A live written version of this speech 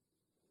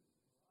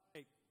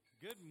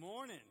Good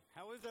morning.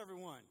 How is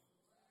everyone?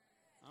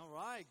 All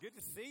right. Good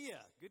to see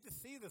you. Good to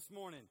see you this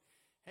morning.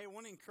 Hey, I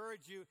want to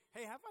encourage you.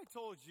 Hey, have I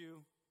told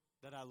you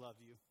that I love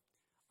you?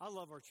 I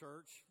love our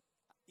church.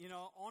 You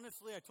know,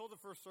 honestly, I told the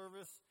first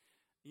service,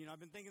 I've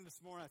been thinking this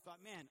morning, I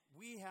thought, man,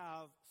 we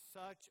have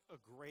such a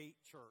great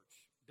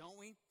church, don't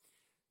we?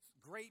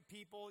 Great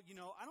people.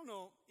 I don't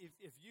know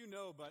if you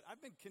know, but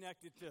I've been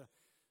connected to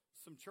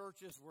some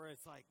churches where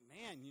it's like,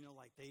 man,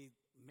 like they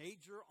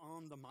major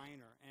on the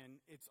minor. And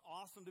it's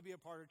awesome to be a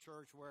part of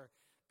church where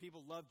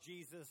people love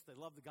Jesus, they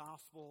love the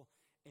gospel,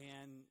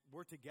 and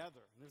we're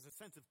together. And there's a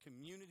sense of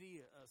community,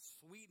 a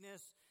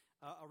sweetness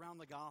around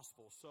the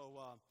gospel. So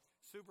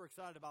super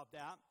excited about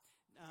that.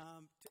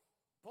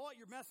 Pull out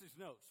your message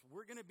notes.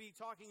 We're going to be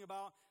talking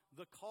about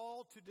the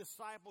call to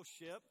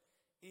discipleship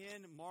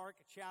in Mark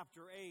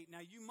chapter 8.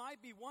 Now, you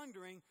might be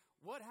wondering,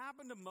 what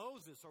happened to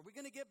Moses? Are we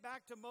going to get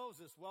back to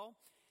Moses? Well,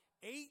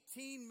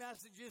 18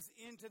 messages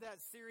into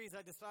that series,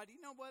 I decided,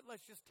 you know what,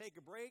 let's just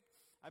take a break.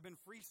 I've been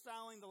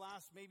freestyling the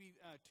last maybe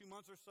 2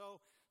 months or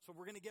so, so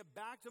we're going to get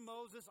back to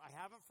Moses. I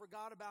haven't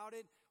forgot about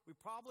it. We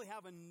probably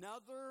have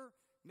another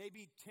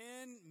maybe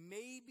 10,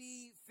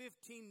 maybe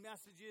 15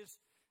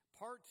 messages.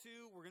 Part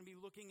 2, we're going to be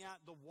looking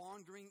at the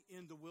wandering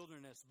in the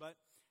wilderness.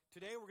 But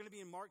today we're going to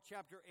be in Mark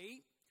chapter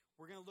 8.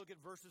 We're going to look at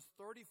verses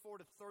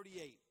 34 to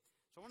 38.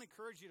 So I want to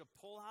encourage you to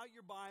pull out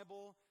your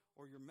Bible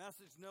or your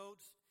message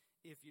notes.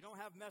 If you don't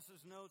have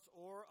message notes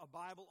or a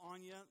Bible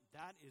on you,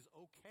 that is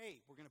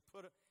okay. We're going to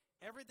put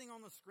everything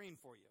on the screen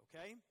for you,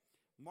 okay?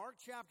 Mark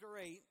chapter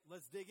 8,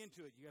 let's dig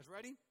into it. You guys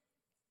ready?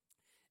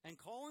 And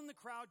calling the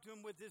crowd to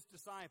him with his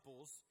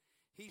disciples,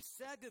 he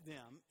said to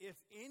them, if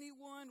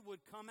anyone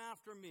would come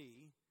after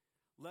me,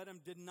 let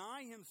him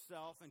deny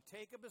himself and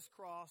take up his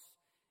cross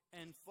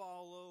and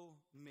follow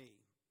me.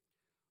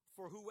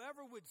 For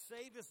whoever would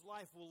save his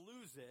life will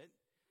lose it,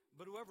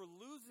 but whoever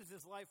loses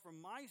his life for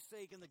my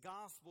sake and the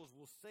gospel's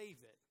will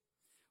save it.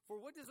 For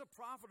what does it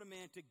profit a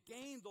man to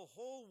gain the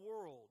whole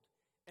world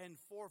and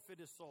forfeit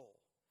his soul?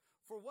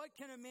 For what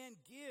can a man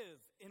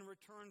give in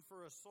return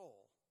for a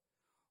soul?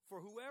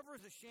 For whoever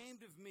is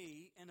ashamed of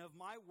me and of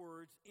my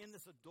words in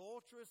this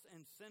adulterous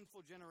and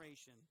sinful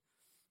generation,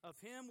 of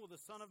him will the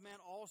Son of Man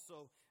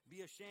also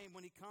be ashamed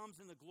when he comes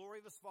in the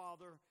glory of his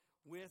Father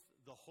with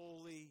the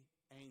holy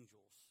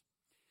angels.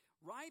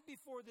 Right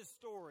before this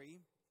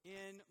story,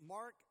 in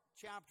Mark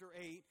chapter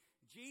 8,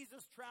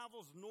 Jesus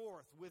travels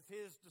north with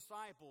his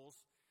disciples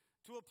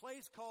to a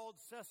place called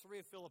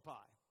Caesarea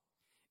Philippi.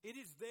 It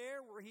is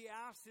there where he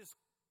asks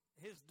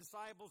his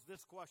disciples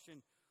this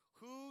question: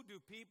 who do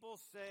people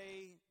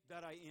say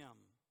that I am?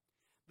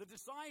 The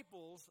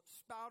disciples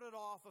spouted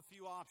off a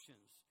few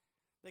options.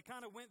 They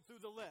kind of went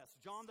through the list.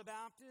 John the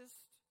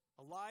Baptist,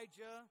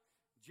 Elijah,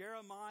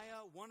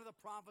 Jeremiah, one of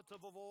the prophets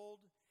of old.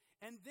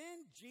 And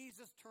then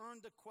Jesus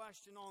turned the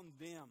question on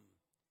them.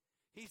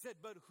 He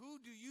said, but who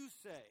do you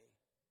say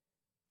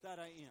that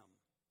I am?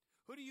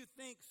 Who do you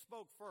think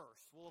spoke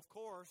first? Well, of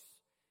course,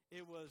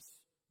 it was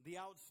the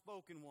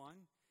outspoken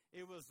one.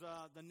 It was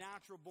the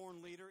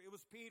natural-born leader. It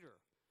was Peter.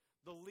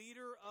 The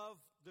leader of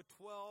the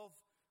 12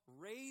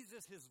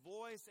 raises his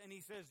voice and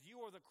he says, you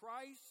are the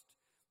Christ,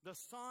 the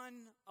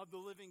Son of the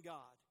living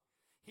God.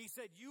 He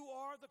said, you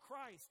are the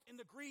Christ. In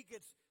the Greek,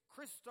 it's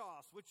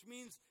Christos, which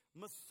means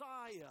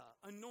Messiah,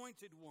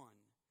 anointed one.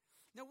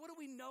 Now, what do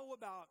we know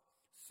about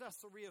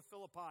Caesarea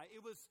Philippi?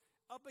 It was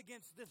up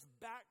against this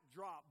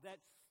backdrop that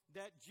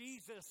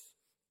Jesus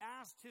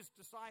asked his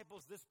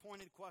disciples this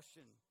pointed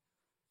question.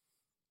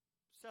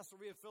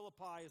 Caesarea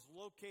Philippi is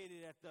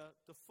located at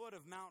the foot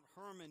of Mount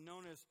Hermon,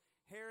 known as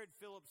Herod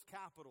Philip's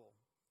capital.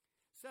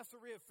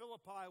 Caesarea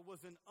Philippi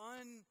was an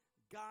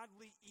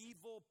ungodly,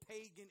 evil,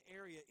 pagan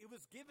area. It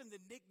was given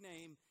the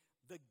nickname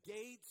the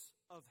gates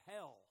of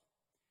hell.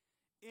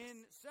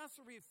 In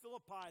Caesarea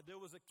Philippi, there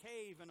was a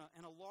cave and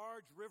a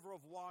large river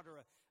of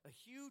water, a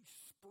huge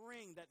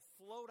spring that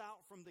flowed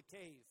out from the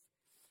cave.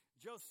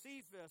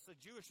 Josephus, a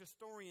Jewish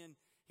historian,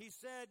 he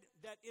said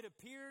that it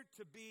appeared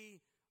to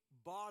be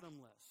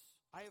bottomless.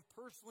 I have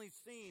personally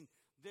seen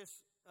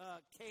this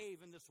cave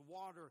and this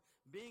water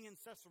being in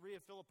Caesarea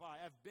Philippi.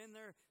 I've been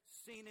there,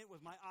 seen it with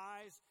my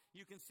eyes.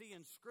 You can see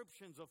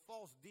inscriptions of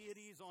false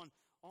deities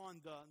on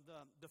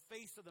the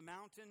face of the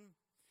mountain.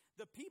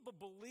 The people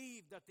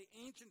believed that the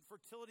ancient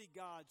fertility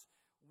gods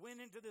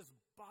went into this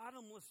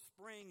bottomless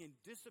spring and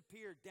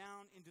disappeared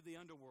down into the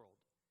underworld.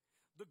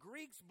 The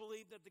Greeks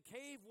believed that the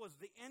cave was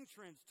the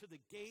entrance to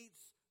the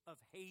gates of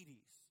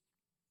Hades.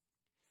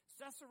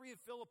 Caesarea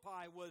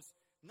Philippi was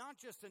not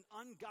just an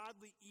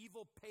ungodly,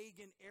 evil,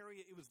 pagan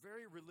area. It was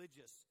very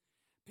religious.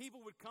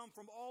 People would come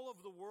from all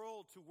over the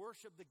world to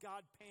worship the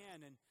god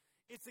Pan. And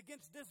it's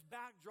against this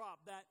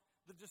backdrop that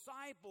the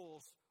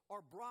disciples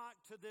are brought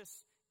to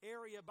this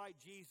area by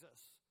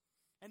Jesus.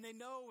 And they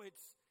know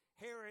it's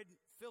Herod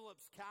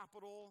Philip's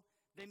capital.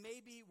 They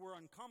maybe were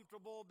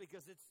uncomfortable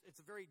because it's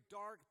a very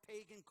dark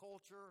pagan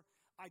culture.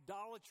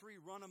 Idolatry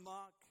run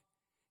amok.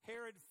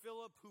 Herod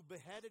Philip, who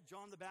beheaded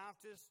John the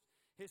Baptist,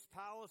 his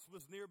palace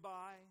was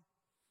nearby.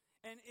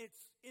 And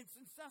it's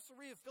in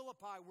Caesarea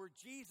Philippi where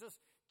Jesus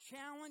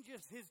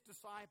challenges his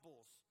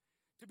disciples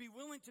to be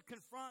willing to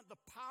confront the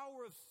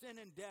power of sin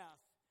and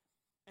death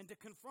and to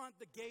confront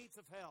the gates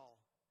of hell.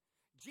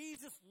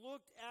 Jesus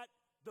looked at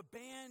the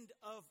band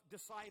of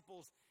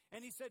disciples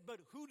and he said, "But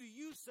who do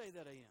you say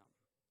that I am?"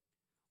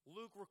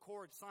 Luke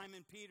records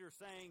Simon Peter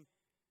saying,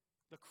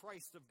 "The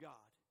Christ of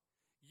God."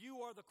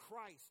 You are the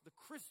Christ, the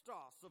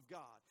Christos of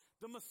God,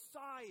 the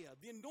Messiah,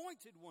 the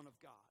anointed one of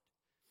God.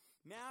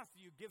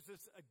 Matthew gives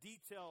us a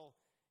detail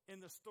in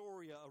the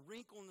story, a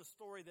wrinkle in the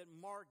story that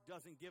Mark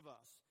doesn't give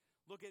us.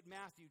 Look at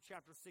Matthew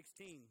chapter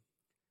 16,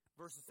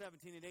 verses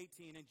 17 and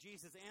 18. And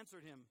Jesus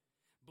answered him,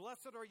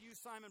 "Blessed are you,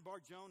 Simon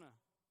Bar-Jonah,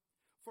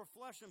 for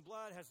flesh and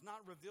blood has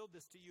not revealed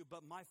this to you,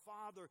 but my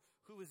Father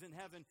who is in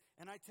heaven.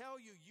 And I tell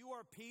you, you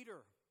are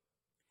Peter,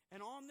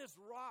 and on this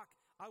rock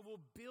I will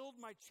build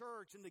my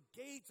church, and the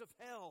gates of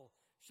hell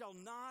shall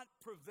not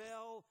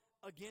prevail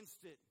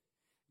against it."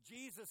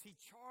 Jesus, he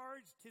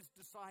charged his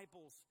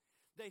disciples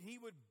that he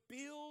would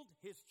build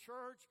his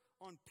church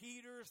on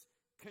Peter's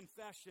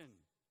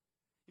confession.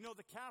 You know,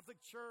 the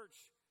Catholic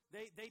Church,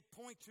 they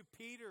point to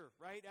Peter,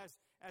 right,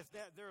 as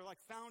that they're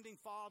like founding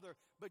father.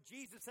 But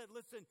Jesus said,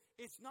 listen,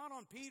 it's not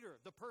on Peter,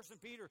 the person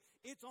Peter.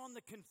 It's on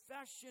the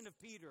confession of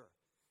Peter.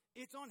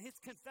 It's on his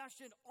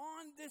confession,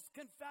 on this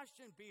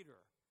confession,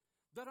 Peter,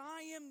 that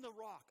I am the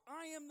rock.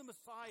 I am the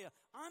Messiah.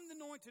 I'm the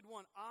anointed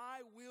one.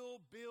 I will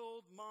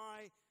build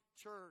my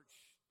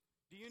church.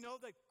 Do you know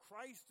that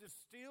Christ is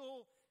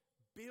still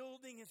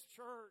building his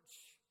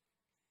church?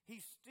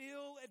 He's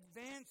still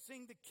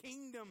advancing the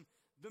kingdom,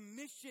 the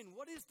mission.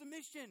 What is the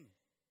mission?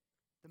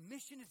 The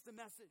mission is the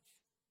message.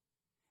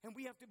 And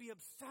we have to be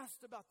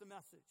obsessed about the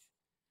message.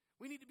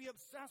 We need to be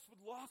obsessed with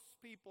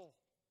lost people.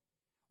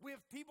 We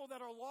have people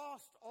that are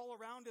lost all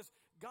around us.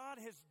 God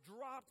has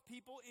dropped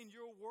people in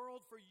your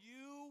world for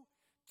you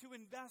to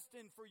invest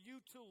in, for you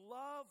to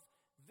love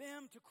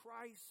them to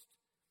Christ,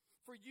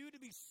 for you to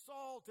be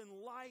salt and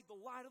light, the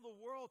light of the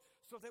world,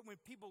 so that when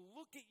people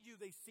look at you,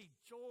 they see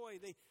joy.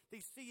 They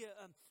see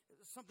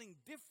something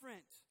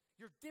different.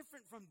 You're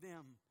different from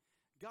them.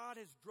 God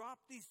has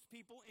dropped these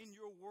people in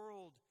your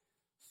world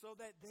so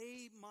that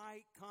they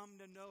might come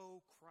to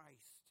know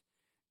Christ.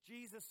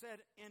 Jesus said,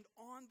 and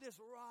on this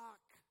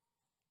rock,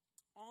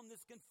 on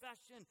this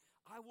confession,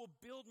 I will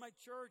build my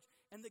church,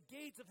 and the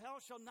gates of hell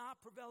shall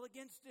not prevail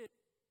against it.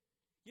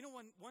 You know,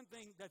 one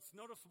thing that's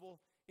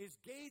noticeable is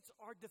gates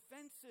are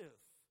defensive.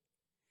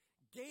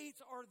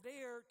 Gates are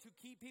there to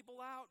keep people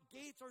out.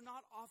 Gates are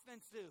not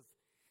offensive.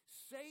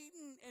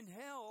 Satan and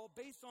hell,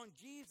 based on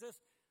Jesus,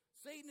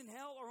 Satan and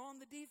hell are on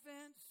the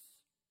defense.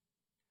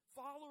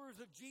 Followers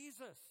of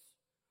Jesus,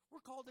 we're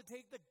called to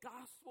take the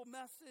gospel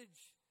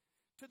message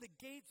to the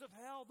gates of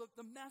hell.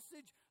 The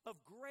message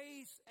of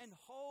grace and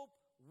hope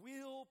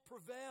will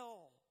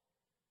prevail.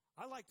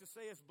 I like to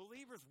say, as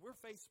believers, we're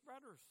faith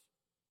spreaders.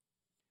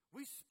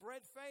 We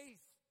spread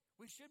faith.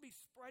 We should be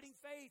spreading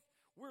faith.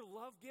 We're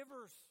love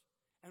givers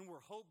and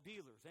we're hope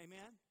dealers.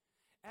 Amen?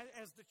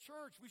 As the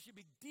church, we should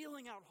be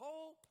dealing out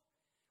hope.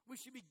 We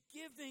should be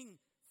giving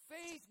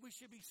faith. We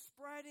should be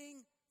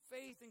spreading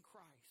faith in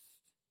Christ.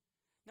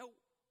 Now,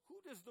 who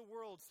does the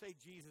world say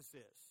Jesus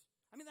is?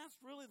 I mean, that's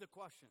really the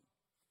question.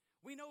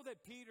 We know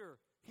that Peter,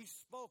 he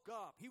spoke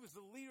up. He was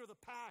the leader of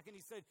the pack, and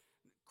he said,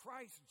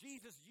 Christ,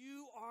 Jesus,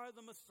 you are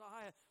the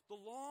Messiah, the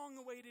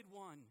long-awaited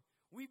one.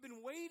 We've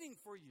been waiting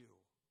for you.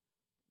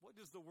 What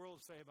does the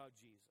world say about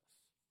Jesus?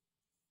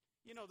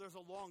 You know, there's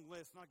a long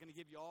list. I'm not going to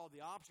give you all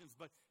the options,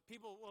 but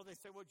people, they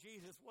say,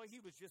 Jesus, he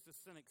was just a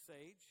cynic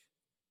sage.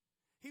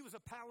 He was a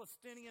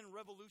Palestinian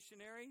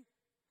revolutionary.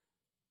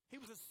 He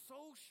was a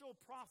social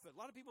prophet. A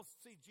lot of people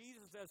see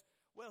Jesus as,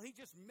 he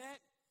just met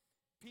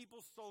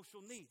people's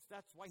social needs.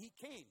 That's why he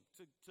came,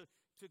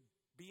 to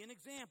be an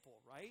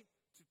example, right?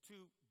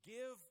 To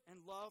give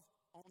and love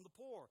on the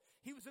poor.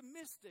 He was a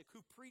mystic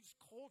who preached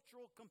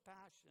cultural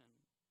compassion.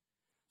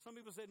 Some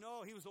people say,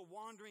 no, he was a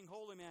wandering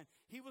holy man.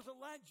 He was a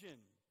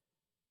legend.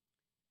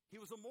 He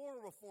was a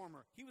moral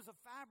reformer. He was a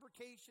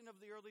fabrication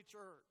of the early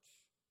church.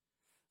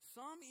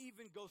 Some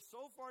even go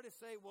so far to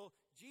say,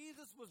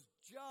 Jesus was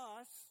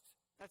just,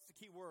 that's the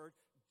key word,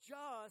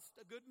 just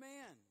a good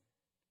man.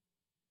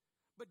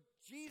 But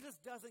Jesus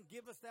doesn't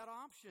give us that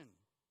option.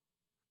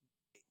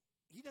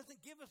 He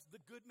doesn't give us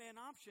the good man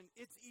option.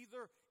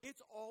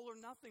 It's all or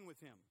nothing with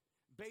him,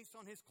 based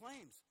on his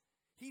claims.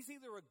 He's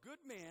either a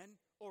good man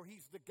or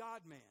he's the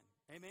God man.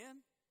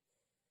 Amen?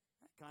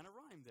 That kind of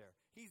rhymed there.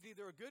 He's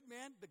either a good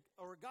man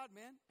or a God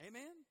man.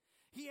 Amen?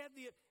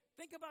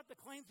 Think about the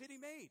claims that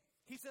he made.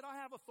 He said, I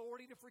have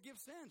authority to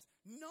forgive sins.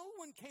 No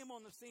one came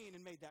on the scene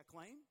and made that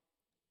claim.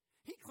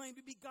 He claimed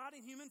to be God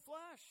in human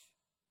flesh.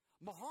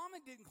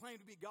 Muhammad didn't claim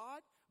to be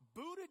God.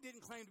 Buddha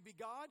didn't claim to be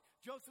God.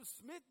 Joseph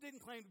Smith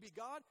didn't claim to be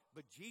God,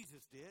 but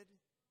Jesus did.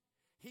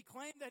 He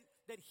claimed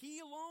that he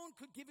alone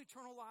could give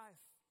eternal life.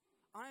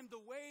 I am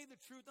the way, the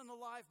truth, and the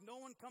life. No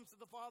one comes to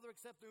the Father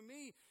except through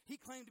me. He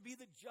claimed to be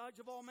the judge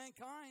of all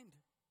mankind.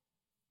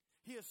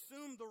 He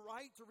assumed the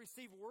right to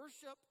receive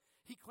worship.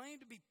 He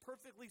claimed to be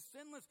perfectly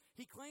sinless.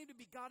 He claimed to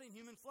be God in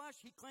human flesh.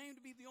 He claimed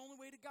to be the only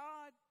way to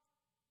God.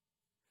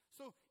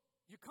 So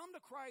you come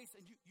to Christ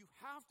and you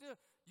have to,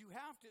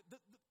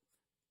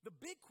 the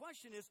big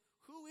question is,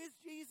 who is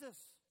Jesus?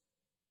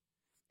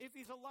 If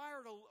he's a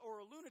liar or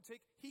a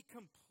lunatic, he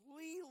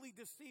completely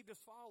deceived his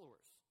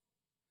followers.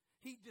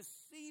 He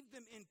deceived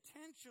them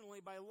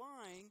intentionally by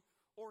lying,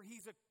 or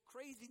he's a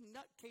crazy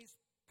nutcase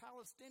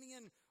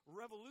Palestinian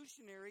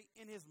revolutionary.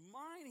 In his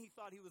mind, he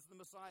thought he was the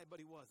Messiah,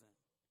 but he wasn't.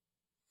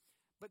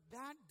 But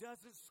that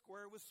doesn't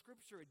square with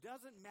Scripture. It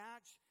doesn't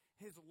match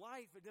his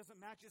life. It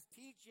doesn't match his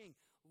teaching.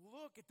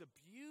 Look at the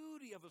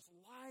beauty of his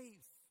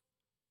life.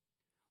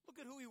 Look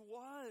at who he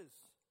was.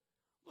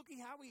 Look at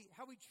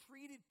how he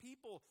treated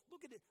people.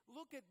 Look at it.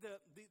 Look at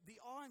the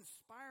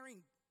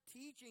awe-inspiring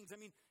teachings. I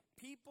mean,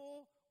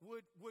 people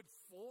would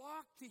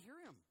flock to hear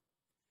him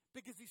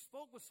because he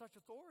spoke with such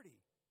authority.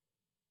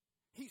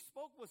 He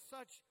spoke with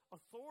such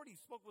authority. He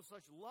spoke with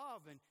such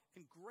love and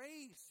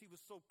grace. He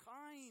was so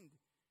kind.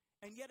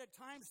 And yet at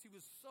times he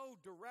was so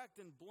direct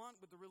and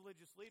blunt with the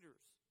religious leaders.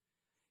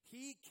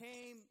 He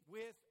came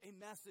with a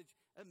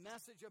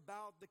message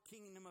about the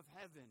kingdom of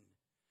heaven.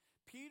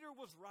 Peter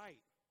was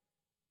right.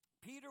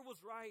 Peter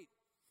was right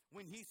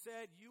when he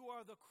said, "You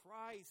are the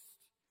Christ,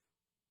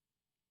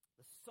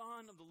 the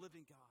Son of the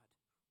living God."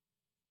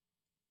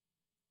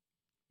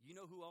 You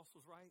know who else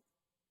was right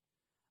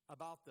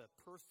about the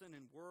person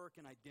and work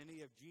and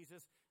identity of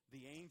Jesus?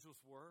 The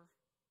angels were.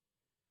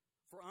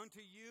 "For unto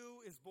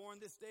you is born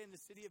this day in the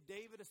city of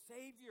David a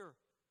Savior,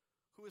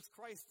 who is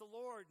Christ the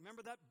Lord."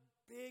 Remember that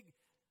big,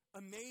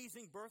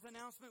 amazing birth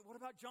announcement? What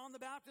about John the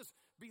Baptist?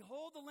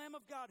 "Behold the Lamb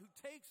of God who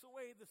takes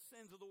away the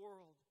sins of the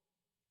world."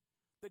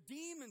 The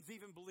demons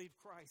even believed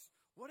Christ.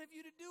 "What have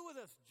you to do with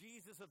us,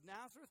 Jesus of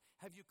Nazareth?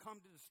 Have you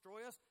come to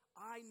destroy us?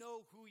 I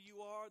know who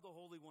you are, the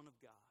Holy One of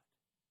God."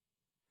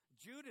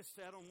 Judas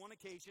said on one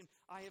occasion,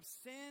 "I have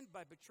sinned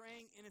by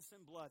betraying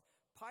innocent blood."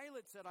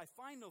 Pilate said, "I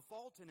find no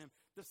fault in him."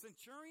 The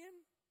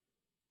centurion,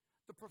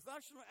 the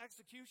professional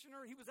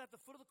executioner, he was at the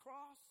foot of the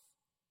cross.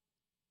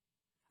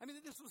 I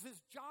mean, this was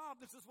his job.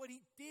 This is what he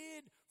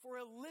did for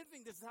a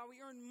living. This is how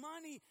he earned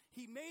money.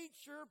 He made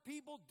sure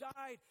people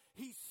died.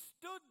 He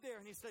stood there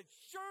and he said,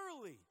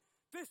 "Surely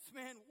this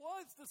man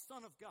was the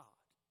Son of God."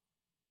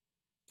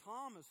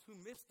 Thomas, who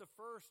missed the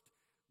first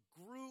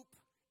group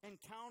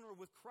encounter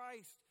with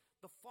Christ,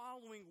 the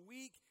following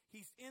week,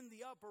 he's in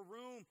the upper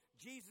room.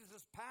 Jesus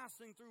is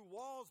passing through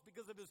walls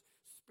because of his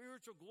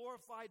spiritual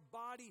glorified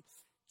body.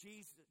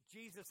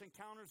 Jesus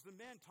encounters the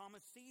men.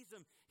 Thomas sees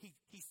him.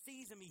 He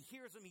sees him. He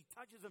hears him. He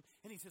touches him.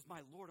 And he says, "My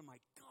Lord and my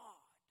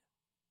God."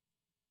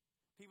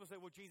 People say,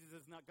 "Well, Jesus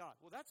is not God."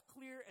 Well, that's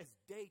clear as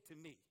day to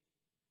me.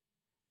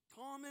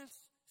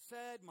 Thomas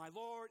said, "My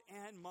Lord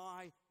and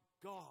my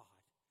God."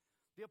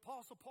 The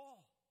Apostle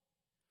Paul,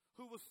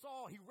 who was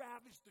Saul, he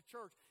ravaged the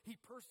church. He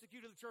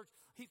persecuted the church.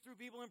 He threw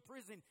people in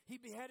prison. He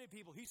beheaded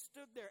people. He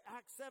stood there,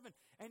 Acts 7,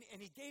 and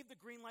he gave the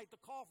green light, the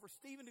call for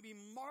Stephen to be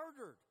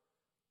martyred,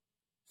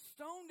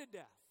 stoned to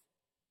death.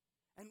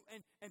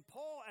 And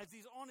Paul, as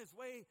he's on his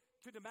way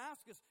to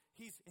Damascus,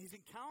 he's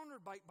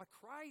encountered by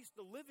Christ,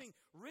 the living,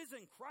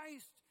 risen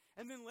Christ.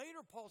 And then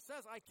later Paul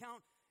says, "I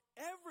count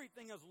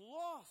everything as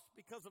lost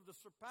because of the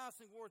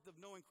surpassing worth of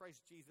knowing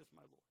Christ Jesus,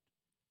 my Lord."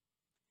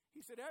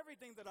 He said,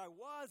 "Everything that I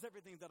was,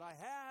 everything that I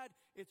had,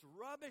 it's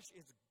rubbish,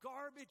 it's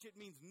garbage, it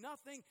means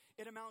nothing,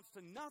 it amounts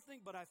to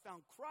nothing, but I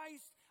found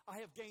Christ, I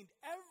have gained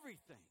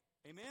everything."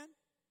 Amen?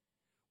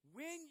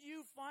 When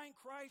you find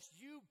Christ,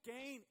 you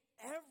gain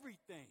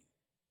everything.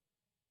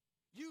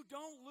 You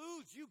don't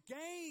lose, you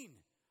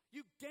gain.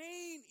 You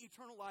gain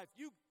eternal life.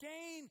 You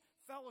gain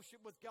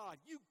fellowship with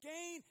God. You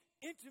gain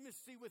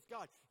intimacy with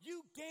God.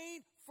 You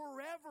gain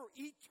forever,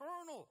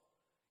 eternal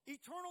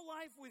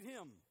life with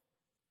him.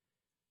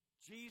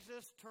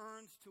 Jesus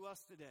turns to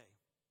us today.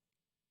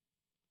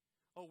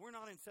 Oh, we're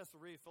not in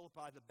Caesarea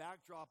Philippi, the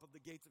backdrop of the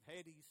gates of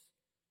Hades.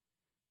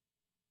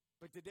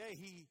 But today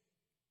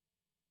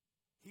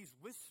he's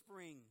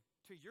whispering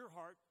to your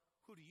heart,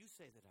 "Who do you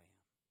say that I am?"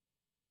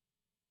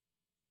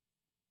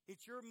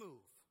 It's your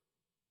move.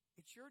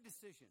 It's your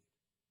decision.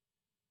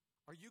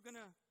 Are you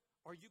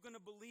gonna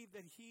believe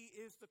that he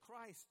is the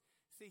Christ?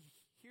 See,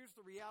 here's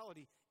the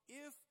reality.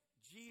 If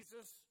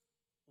Jesus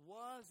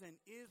was and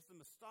is the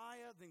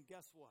Messiah, then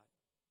guess what?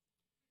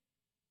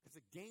 It's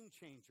a game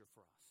changer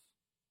for us.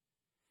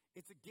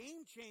 It's a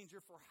game changer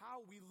for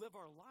how we live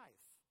our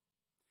life.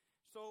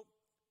 So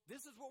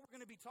this is what we're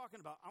going to be talking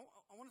about.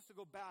 I want us to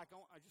go back.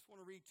 I just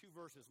want to read two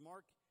verses.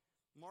 Mark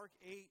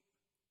 8,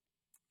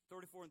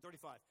 34 and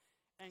 35.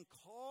 "And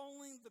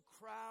calling the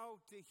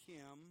crowd to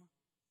him,"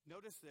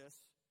 notice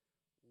this,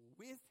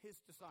 "with his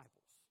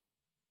disciples."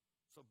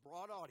 So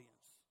broad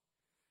audience.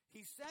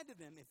 "He said to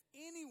them, 'If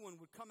anyone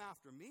would come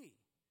after me,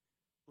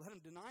 let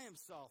him deny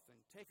himself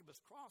and take up his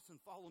cross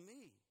and follow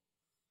me.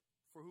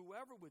 For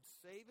whoever would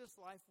save his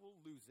life will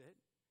lose it,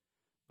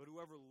 but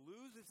whoever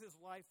loses his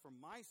life for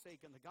my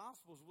sake and the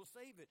gospel's will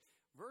save it.'"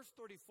 Verse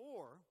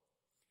 34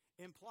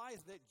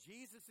 implies that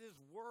Jesus'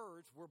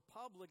 words were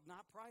public,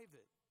 not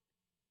private.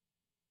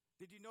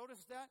 Did you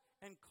notice that?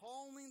 "And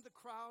calling the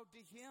crowd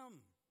to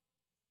him."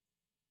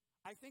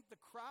 I think the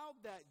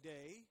crowd that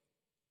day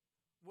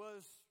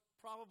was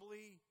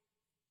probably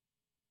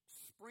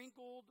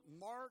sprinkled,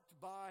 marked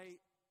by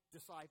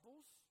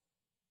disciples,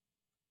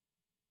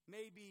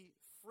 maybe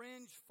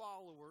fringe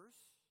followers,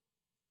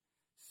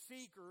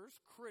 seekers,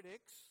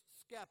 critics,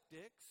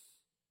 skeptics,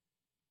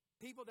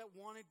 people that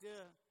wanted to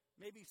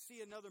maybe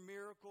see another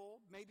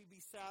miracle, maybe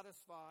be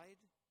satisfied.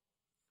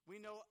 We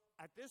know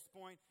at this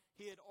point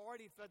he had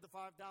already fed the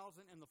 5,000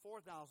 and the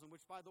 4,000,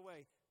 which, by the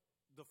way,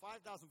 the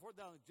 5,000,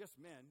 4,000, just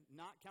men,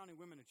 not counting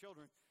women and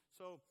children.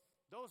 So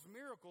those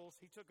miracles,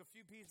 he took a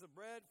few pieces of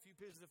bread, a few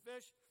pieces of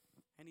fish,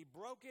 and he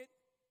broke it,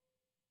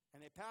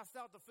 and they passed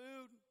out the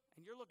food,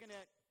 and you're looking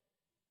at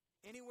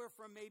anywhere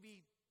from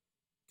maybe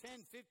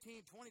 10,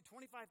 15, 20,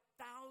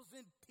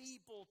 25,000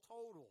 people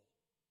total.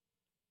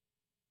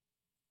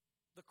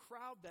 The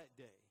crowd that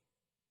day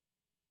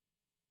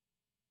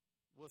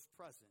was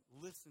present,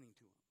 listening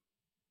to him.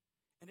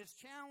 And his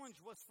challenge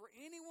was for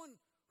anyone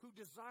who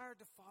desired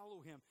to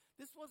follow him.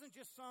 This wasn't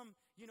just some,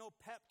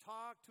 pep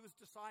talk to his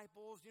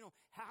disciples,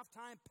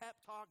 halftime pep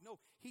talk. No,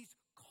 he's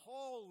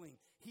calling.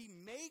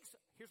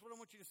 Here's what I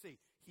want you to see.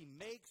 He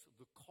makes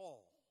the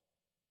call.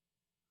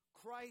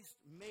 Christ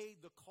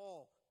made the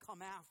call,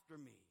 come after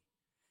me.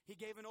 He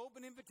gave an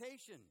open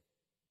invitation.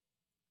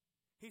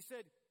 He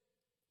said,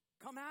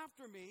 come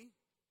after me,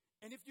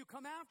 and if you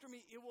come after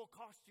me, it will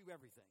cost you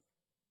everything.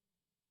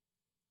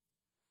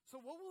 So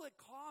what will it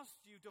cost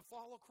you to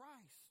follow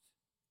Christ?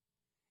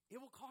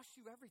 It will cost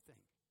you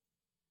everything.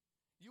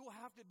 You will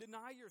have to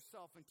deny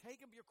yourself and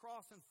take up your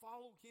cross and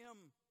follow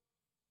him.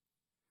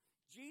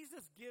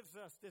 Jesus gives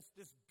us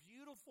this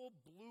beautiful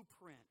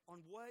blueprint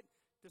on what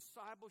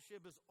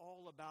discipleship is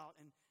all about.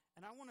 And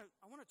I want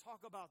to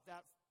talk about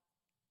that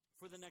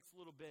for the next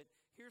little bit.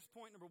 Here's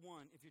point number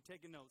 1, if you're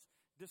taking notes.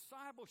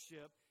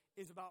 Discipleship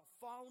is about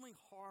following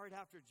hard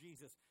after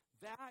Jesus.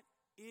 That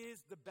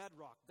is the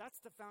bedrock. That's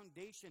the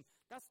foundation.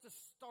 That's the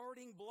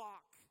starting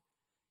block.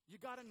 You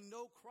got to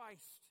know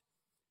Christ.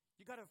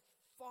 You got to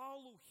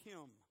follow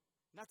him.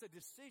 And that's a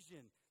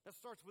decision that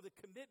starts with a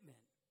commitment.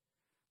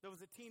 There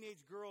was a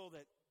teenage girl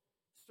that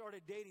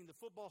started dating the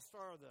football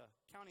star of the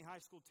county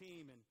high school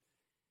team, and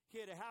he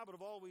had a habit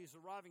of always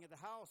arriving at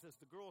the house as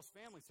the girl's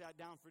family sat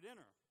down for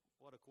dinner.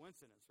 What a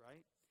coincidence,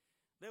 right?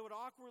 They would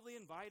awkwardly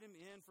invite him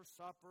in for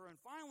supper, and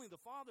finally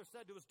the father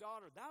said to his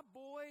daughter, that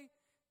boy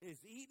is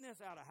eating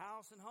us out of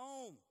house and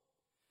home.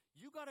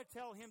 You got to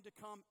tell him to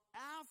come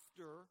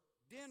after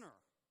dinner.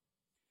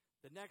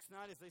 The next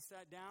night, as they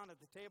sat down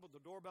at the table,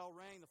 the doorbell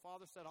rang. The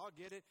father said, I'll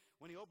get it.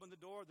 When he opened the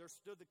door, there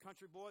stood the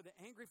country boy. The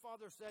angry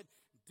father said,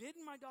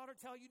 didn't my daughter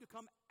tell you to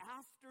come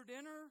after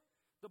dinner?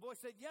 The boy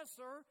said, yes,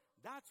 sir.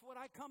 That's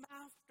what I come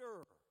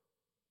after.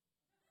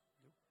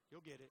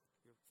 You'll get it.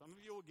 Some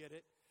of you will get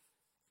it.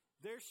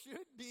 There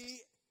should be,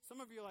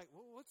 some of you are like,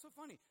 well, what's so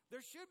funny?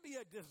 There should be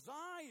a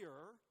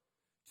desire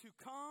to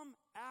come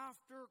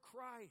after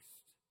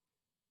Christ.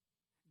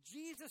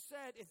 Jesus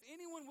said, if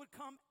anyone would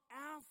come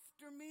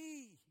after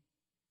me,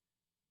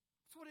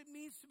 that's what it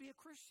means to be a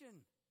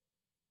Christian.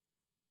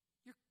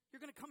 You're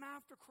going to come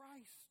after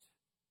Christ.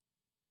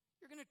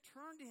 You're going to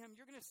turn to him.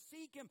 You're going to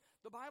seek him.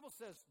 The Bible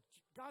says,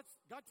 God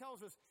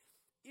tells us,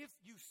 if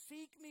you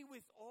seek me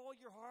with all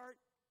your heart,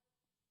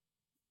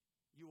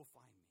 you will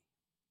find me.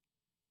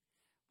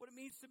 What it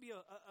means to be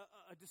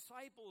a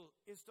disciple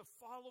is to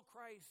follow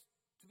Christ,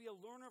 to be a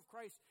learner of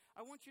Christ.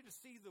 I want you to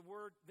see the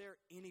word there,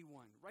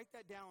 anyone. Write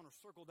that down or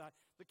circle that.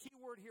 The key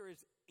word here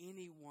is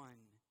anyone.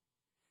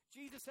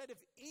 Jesus said, if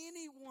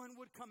anyone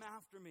would come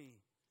after me.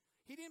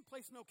 He didn't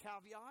place no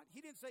caveat. He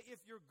didn't say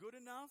if you're good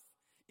enough,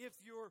 if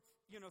you're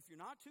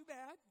not too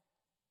bad,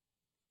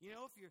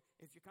 if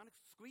you're kind of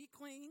squeak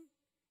clean,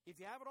 if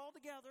you have it all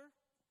together,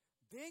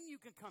 then you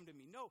can come to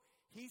me. No,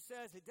 he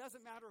says it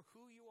doesn't matter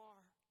who you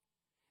are.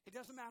 It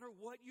doesn't matter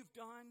what you've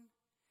done.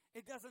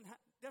 It doesn't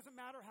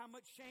matter how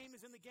much shame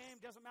is in the game.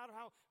 Doesn't matter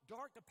how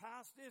dark the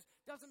past is.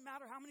 Doesn't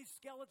matter how many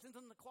skeletons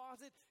in the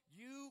closet.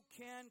 You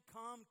can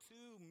come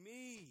to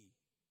me.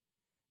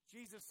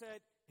 Jesus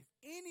said, if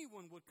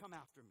anyone would come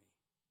after me,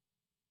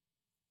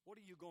 what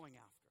are you going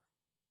after?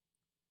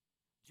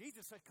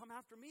 Jesus said, come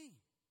after me.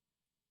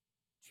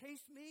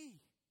 Chase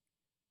me.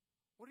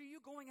 What are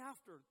you going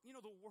after?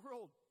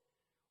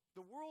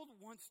 The world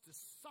wants to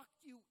suck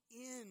you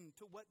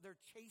into what they're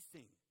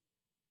chasing.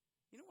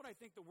 You know what I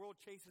think the world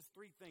chases?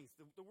 3 things.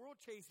 The world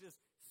chases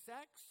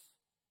sex.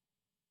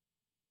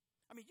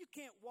 I mean, you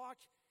can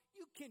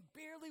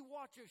barely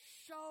watch a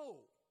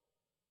show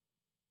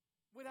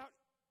without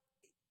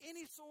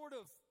any sort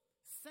of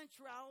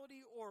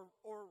sensuality or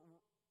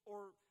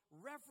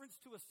reference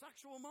to a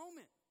sexual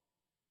moment.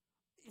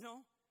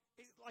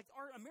 Like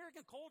our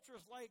American culture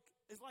is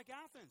like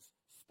Athens.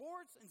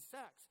 Sports and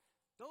sex.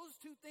 Those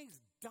 2 things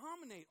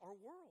dominate our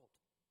world.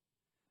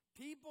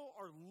 People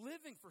are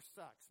living for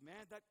sex,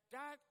 man.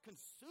 That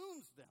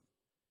consumes them.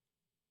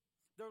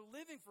 They're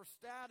living for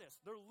status.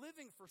 They're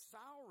living for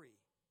salary.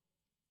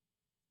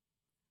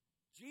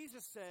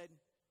 Jesus said,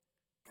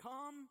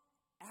 come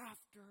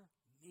after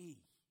me.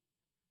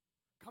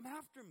 Come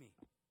after me.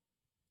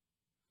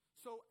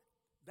 So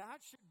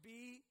that should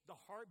be the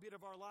heartbeat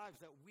of our lives,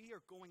 that we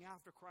are going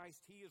after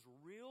Christ. He is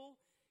real.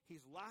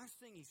 He's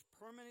lasting. He's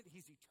permanent.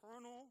 He's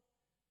eternal.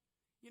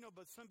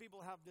 But some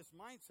people have this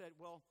mindset,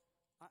 well,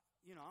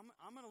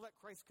 I'm going to let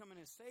Christ come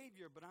in as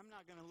Savior, but I'm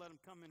not going to let him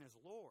come in as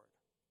Lord.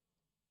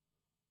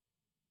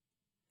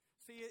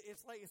 See,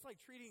 it's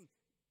like treating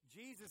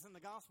Jesus in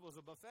the gospel as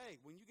a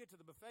buffet. When you get to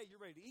the buffet, you're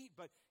ready to eat,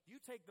 but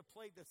you take the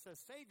plate that says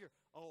Savior.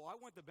 Oh, I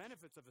want the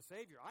benefits of a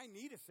Savior. I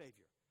need a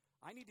Savior.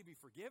 I need to be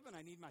forgiven.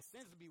 I need my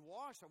sins to be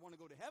washed. I want to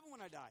go to heaven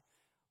when I die.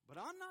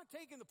 But I'm not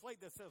taking the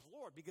plate that says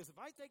Lord, because if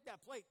I take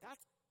that plate,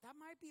 that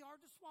might be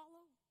hard to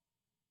swallow.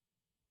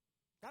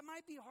 That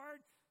might be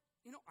hard.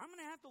 I'm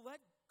going to have to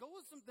let go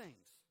of some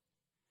things.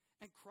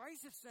 And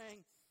Christ is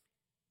saying,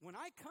 when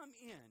I come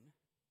in,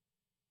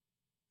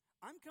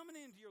 I'm coming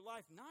into your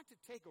life not to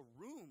take a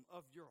room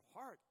of your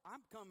heart.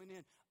 I'm coming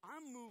in.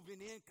 I'm moving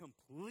in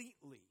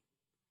completely.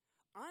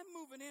 I'm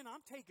moving in.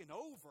 I'm taking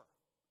over.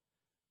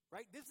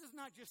 Right? This is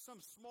not just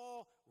some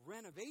small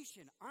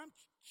renovation. I'm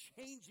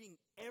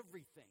changing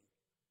everything.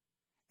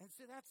 And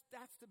so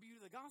that's the beauty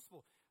of the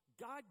gospel.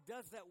 God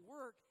does that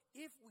work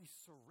if we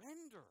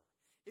surrender.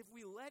 If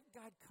we let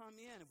God come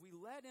in, if we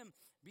let him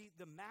be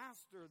the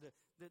master,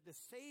 the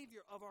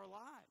Savior of our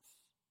lives.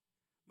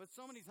 But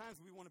so many times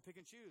we want to pick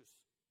and choose.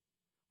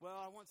 Well,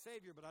 I want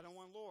Savior, but I don't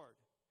want Lord.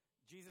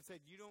 Jesus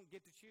said, you don't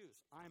get to choose.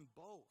 I'm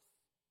both.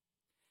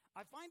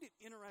 I find it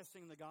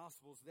interesting in the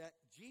Gospels that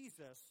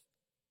Jesus,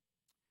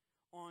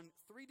 on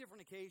 3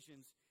 different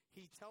occasions,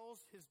 he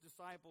tells his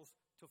disciples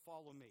to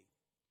follow me.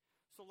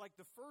 So like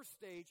the first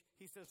stage,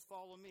 he says,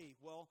 follow me.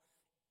 Well,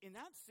 in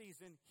that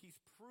season,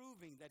 he's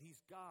proving that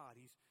he's God.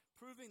 He's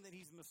proving that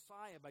he's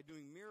Messiah by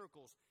doing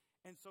miracles.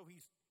 And so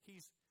he's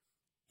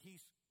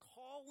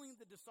calling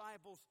the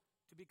disciples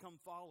to become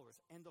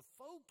followers. And the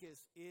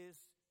focus is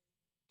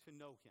to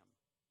know him.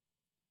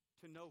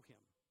 To know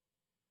him.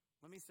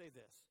 Let me say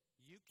this.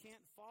 You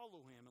can't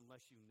follow him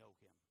unless you know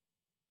him.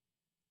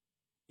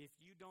 If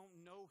you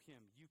don't know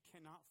him, you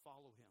cannot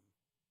follow him.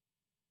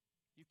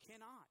 You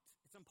cannot.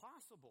 It's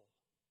impossible.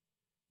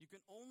 You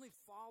can only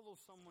follow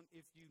someone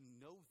if you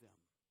know them.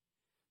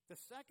 The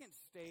second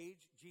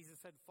stage,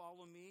 Jesus said,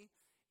 follow me,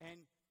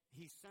 and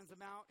he sends them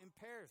out in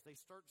pairs. They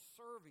start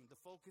serving. The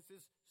focus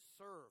is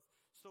serve.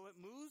 So it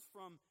moves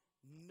from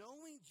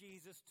knowing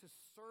Jesus to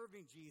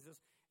serving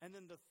Jesus. And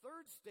then the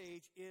third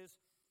stage is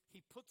he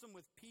puts them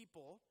with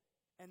people,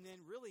 and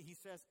then really he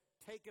says,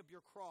 take up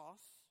your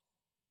cross,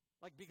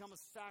 like become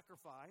a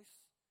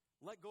sacrifice,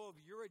 let go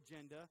of your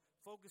agenda,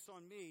 focus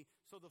on me.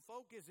 So the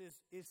focus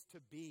is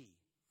to be.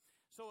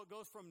 So it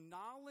goes from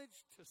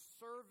knowledge to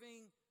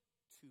serving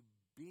to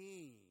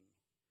being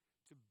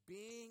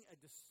a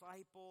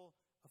disciple,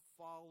 a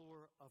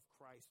follower of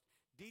Christ.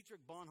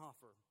 Dietrich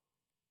Bonhoeffer.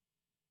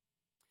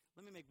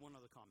 Let me make one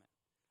other comment.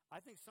 I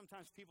think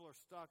sometimes people are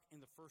stuck in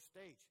the first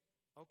stage.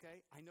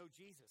 Okay, I know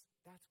Jesus.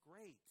 That's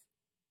great.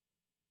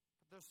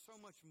 But there's so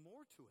much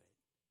more to it.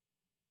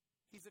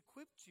 He's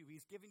equipped you.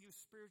 He's given you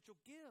spiritual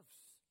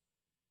gifts.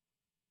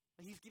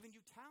 He's given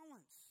you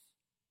talents.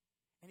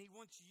 And he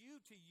wants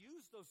you to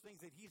use those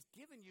things that he's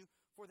given you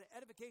for the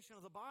edification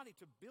of the body,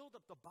 to build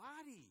up the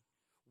body.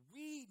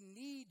 We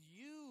need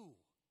you.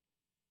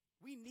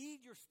 We need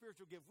your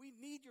spiritual gift. We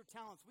need your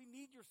talents. We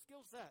need your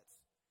skill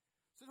sets.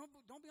 So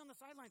don't be on the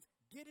sidelines.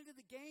 Get into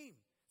the game.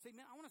 Say,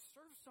 man, I want to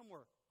serve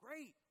somewhere.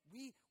 Great.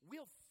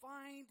 We'll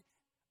find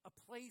a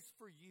place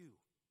for you.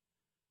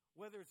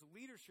 Whether it's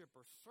leadership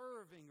or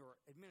serving or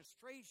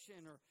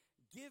administration or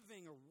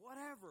giving or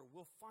whatever,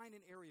 we'll find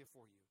an area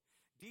for you.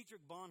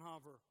 Dietrich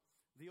Bonhoeffer,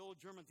 the old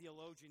German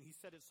theologian, he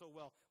said it so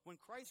well. When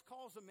Christ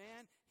calls a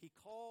man, he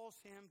calls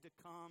him to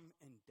come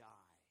and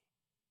die.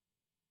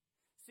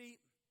 See,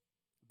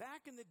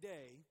 back in the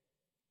day,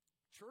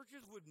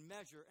 churches would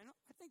measure, and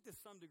I think to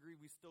some degree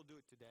we still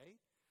do it today,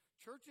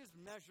 churches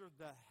measure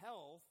the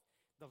health,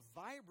 the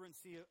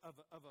vibrancy of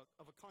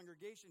a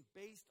congregation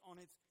based on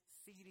its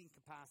seating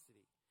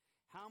capacity.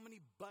 How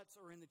many butts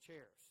are in the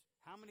chairs?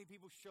 How many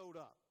people showed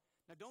up?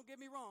 Now, don't get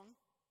me wrong.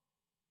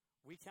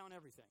 We count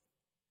everything.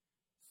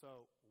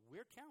 So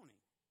we're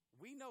counting.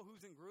 We know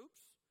who's in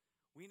groups.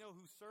 We know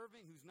who's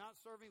serving, who's not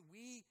serving.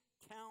 We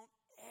count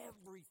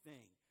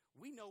everything.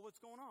 We know what's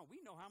going on.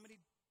 We know how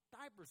many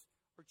diapers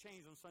are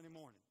changed on Sunday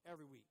morning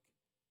every week.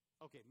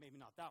 Okay,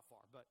 maybe not that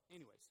far, but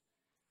anyways.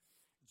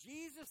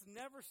 Jesus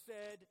never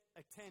said,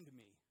 attend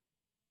me.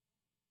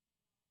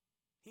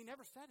 He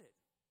never said it.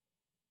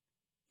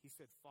 He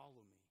said,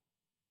 follow me.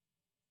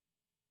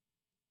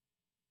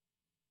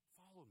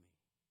 Follow me.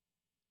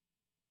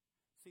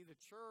 See, the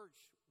church,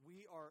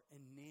 we are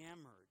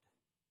enamored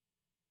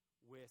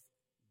with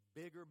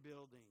bigger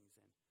buildings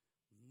and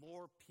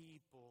more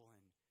people.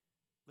 And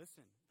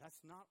listen, that's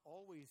not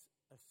always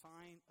a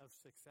sign of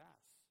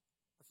success.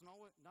 That's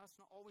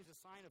not always a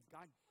sign of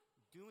God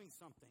doing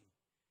something.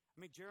 I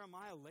mean,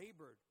 Jeremiah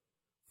labored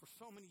for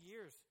so many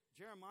years.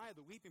 Jeremiah,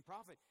 the weeping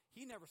prophet,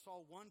 he never saw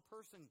one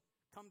person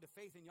come to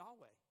faith in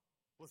Yahweh.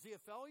 Was he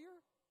a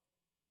failure?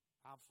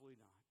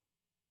 Absolutely not.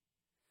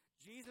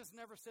 Jesus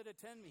never said,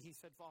 attend me. He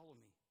said, follow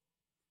me.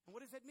 And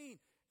what does that mean?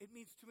 It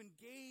means to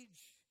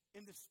engage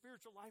in the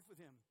spiritual life with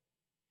him.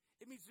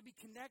 It means to be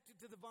connected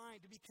to the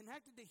vine, to be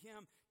connected to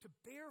him, to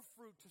bear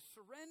fruit, to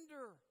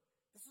surrender.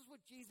 This is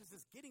what Jesus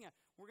is getting at.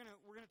 We're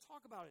gonna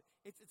talk about it.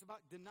 It's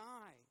about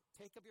deny,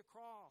 take up your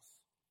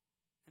cross,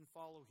 and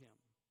follow him.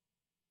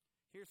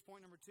 Here's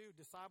point number 2.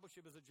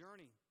 Discipleship is a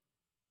journey.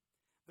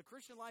 The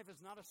Christian life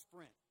is not a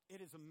sprint. It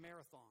is a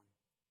marathon.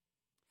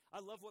 I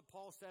love what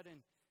Paul said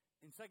in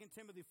 2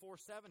 Timothy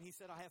 4:7. He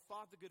said, I have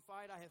fought the good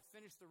fight. I have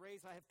finished the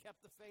race. I have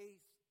kept the faith.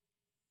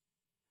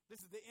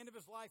 This is the end of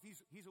his life.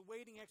 He's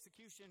awaiting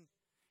execution.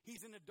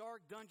 He's in a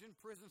dark dungeon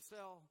prison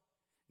cell.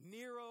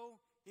 Nero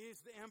is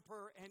the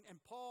emperor.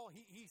 And Paul,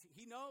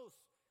 he knows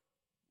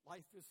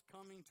life is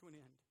coming to an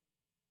end.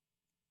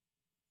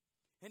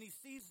 And he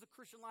sees the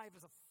Christian life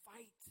as a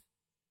fight.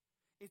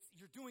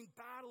 You're doing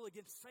battle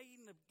against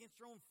Satan, against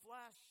your own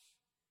flesh.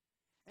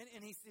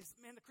 And he says,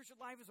 man, the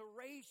Christian life is a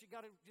race. You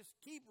got to just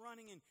keep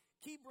running and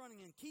keep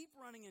running and keep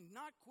running and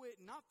not quit,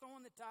 and not throw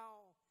in the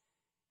towel.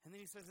 And then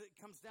he says it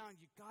comes down,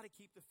 you got to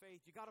keep the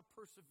faith. You got to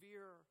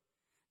persevere.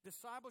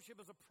 Discipleship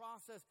is a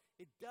process.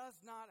 It does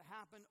not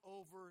happen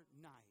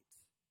overnight.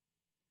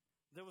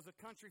 There was a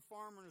country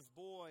farmer and his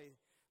boy.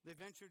 They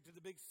ventured to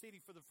the big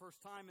city for the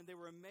first time, and they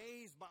were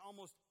amazed by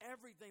almost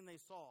everything they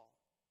saw,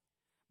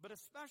 but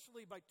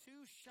especially by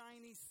 2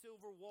 shiny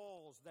silver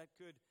walls that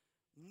could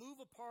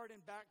move apart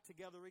and back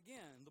together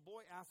again. The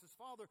boy asked his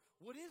father,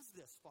 what is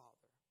this,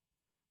 Father?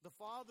 The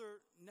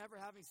father,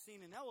 never having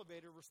seen an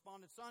elevator,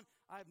 responded, son,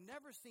 I've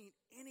never seen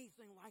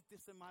anything like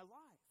this in my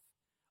life.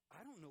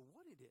 I don't know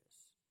what it is.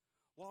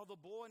 While the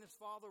boy and his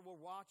father were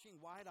watching,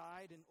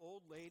 wide-eyed, an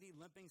old lady,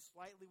 limping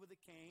slightly with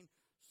a cane,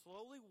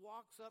 slowly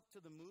walks up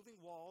to the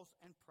moving walls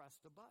and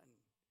pressed a button.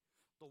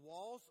 The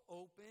walls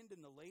opened,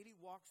 and the lady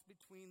walks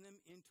between them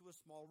into a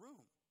small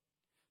room.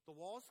 The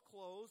walls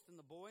closed,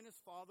 and the boy and his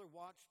father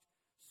watched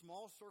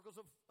small circles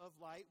of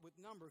light with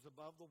numbers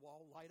above the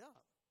wall light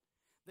up.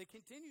 They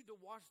continued to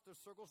watch the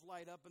circles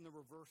light up in the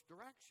reverse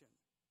direction.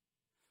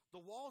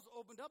 The walls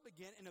opened up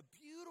again, and a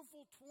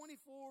beautiful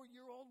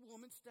 24-year-old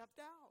woman stepped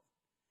out.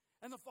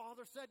 And the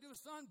father said to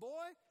his son,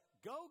 boy,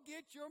 go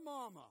get your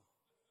mama.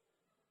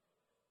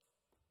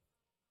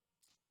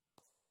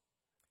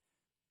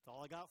 That's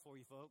all I got for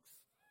you, folks.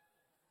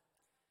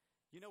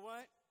 You know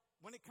what?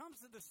 When it comes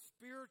to the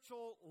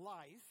spiritual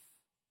life,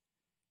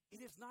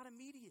 it is not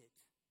immediate.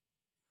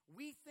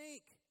 We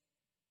think,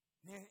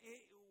 man,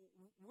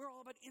 we're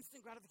all about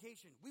instant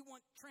gratification. We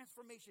want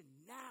transformation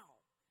now.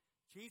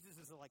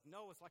 Jesus is like,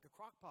 no, it's like a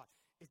crock pot.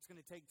 It's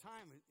going to take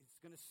time. It's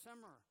going to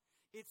simmer.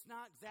 It's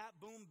not zap,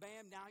 boom,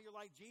 bam, now you're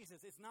like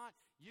Jesus. It's not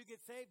you get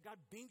saved, God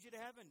beams you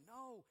to heaven.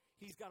 No,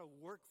 he's got a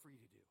work for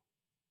you to do.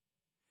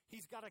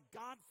 He's got a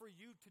God for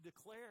you to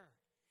declare.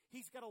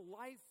 He's got a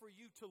life for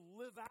you to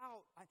live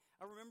out.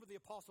 I remember the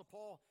Apostle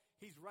Paul.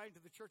 He's writing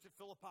to the church at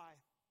Philippi.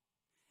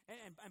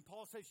 And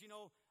Paul says,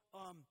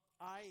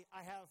 I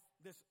have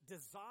this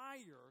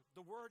desire.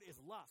 The word is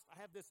lust.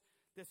 I have this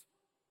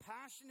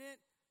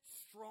passionate,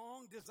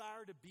 strong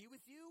desire to be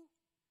with you.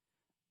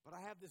 But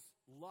I have this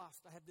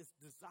lust. I have this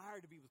desire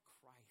to be with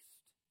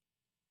Christ.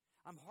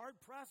 I'm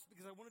hard-pressed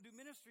because I want to do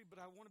ministry, but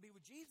I want to be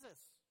with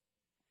Jesus.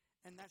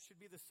 And that should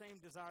be the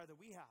same desire that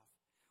we have.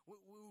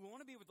 We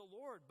want to be with the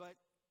Lord, but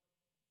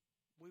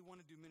we want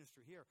to do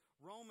ministry here.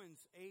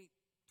 Romans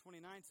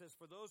 8:29 says,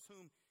 for those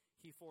whom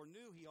he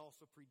foreknew, he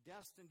also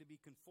predestined to be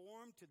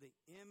conformed to the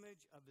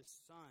image of his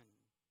Son,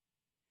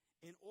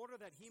 in order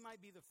that he might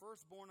be the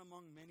firstborn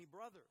among many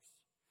brothers.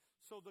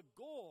 So the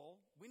goal,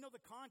 we know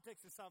the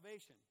context of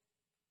salvation.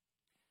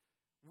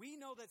 We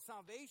know that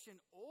salvation,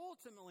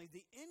 ultimately,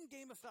 the end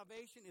game of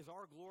salvation is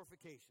our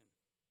glorification.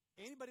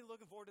 Anybody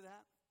looking forward to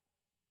that?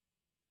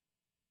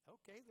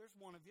 Okay, there's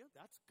one of you.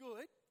 That's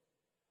good.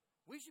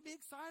 We should be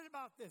excited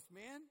about this,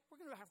 man.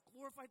 We're going to have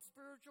glorified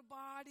spiritual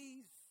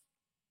bodies.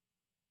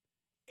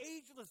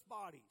 Ageless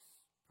bodies,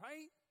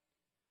 right?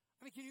 I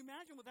mean, can you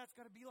imagine what that's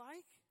got to be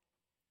like?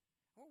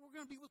 Well, we're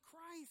going to be with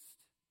Christ.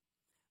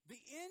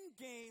 The end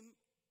game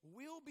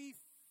will be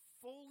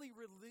fully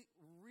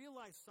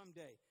realized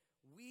someday.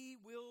 We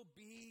will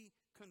be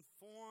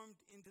conformed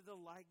into the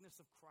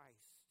likeness of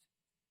Christ.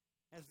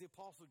 As the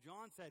Apostle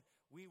John said,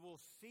 we will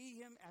see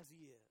him as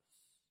he is.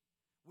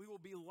 We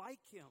will be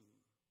like him.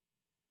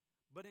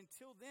 But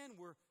until then,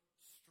 we're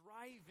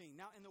striving.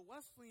 Now, in the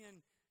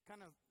Wesleyan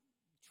kind of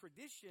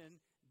tradition,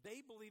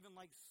 they believe in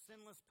like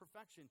sinless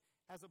perfection.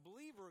 As a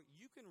believer,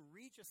 you can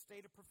reach a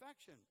state of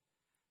perfection.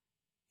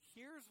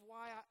 Here's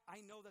why I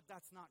know that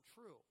that's not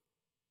true.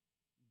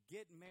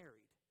 Get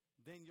married.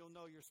 Then you'll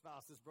know your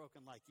spouse is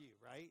broken like you,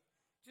 right?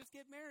 Just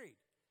get married.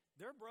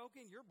 They're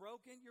broken, you're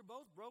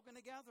both broken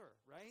together,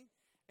 right?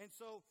 And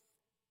so,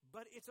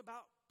 but it's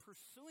about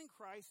pursuing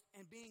Christ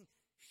and being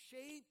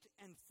shaped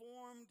and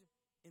formed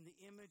in the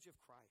image of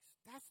Christ.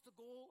 That's the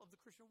goal of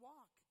the Christian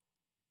walk.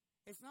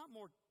 It's not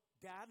more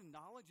data and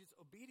knowledge, it's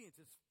obedience.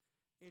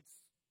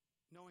 It's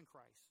knowing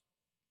Christ.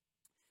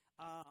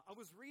 I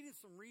was reading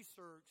some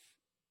research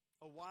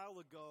a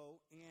while ago,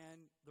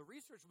 and the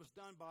research was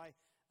done by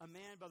a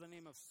man by the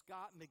name of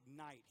Scott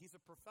McKnight. He's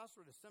a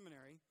professor at a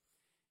seminary,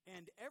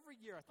 And every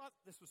year, I thought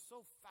this was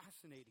so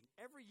fascinating.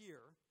 Every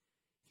year,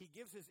 he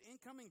gives his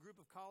incoming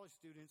group of college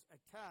students a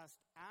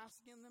test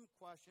asking them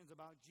questions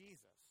about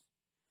Jesus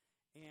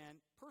and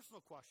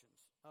personal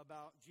questions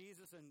about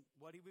Jesus and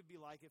what he would be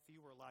like if he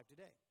were alive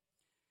today.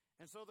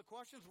 And so the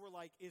questions were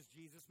like, is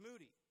Jesus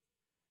moody?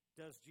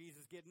 Does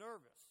Jesus get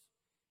nervous?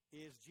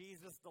 Is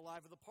Jesus the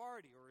life of the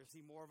party, or is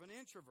he more of an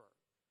introvert?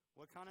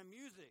 What kind of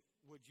music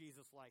would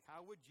Jesus like?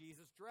 How would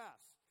Jesus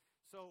dress?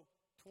 So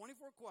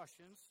 24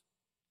 questions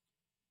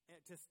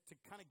to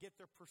kind of get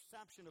their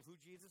perception of who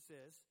Jesus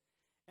is.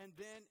 And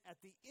then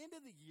at the end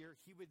of the year,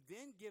 he would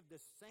then give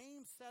the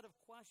same set of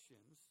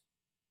questions,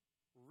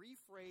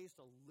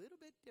 rephrased a little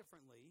bit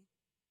differently,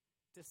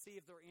 to see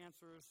if their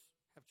answers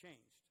have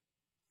changed.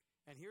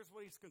 And here's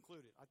what he's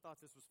concluded. I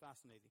thought this was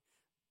fascinating.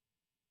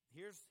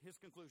 Here's his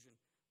conclusion.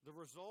 The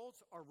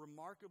results are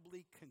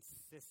remarkably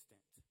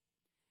consistent.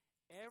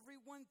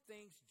 Everyone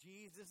thinks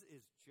Jesus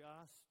is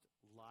just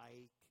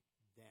like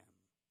them.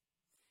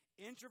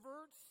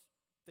 Introverts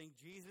think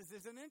Jesus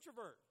is an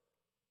introvert.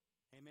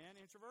 Amen,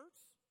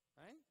 introverts,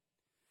 right?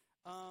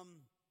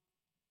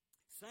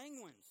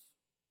 Sanguines,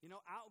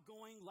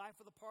 outgoing,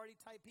 life of the party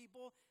type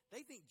people,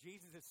 they think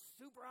Jesus is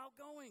super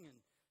outgoing and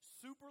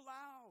super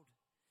loud.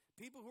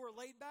 People who are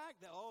laid back,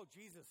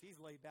 Jesus, he's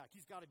laid back.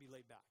 He's got to be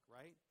laid back,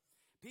 right?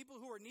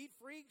 People who are neat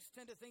freaks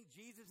tend to think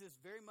Jesus is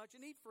very much a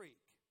neat freak.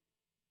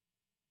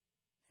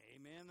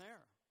 Amen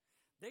there.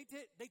 They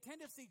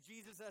tend to see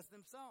Jesus as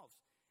themselves.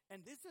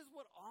 And this is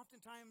what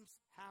oftentimes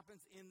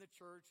happens in the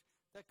church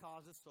that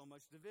causes so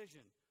much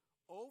division.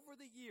 Over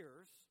the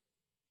years,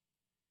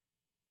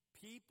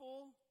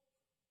 people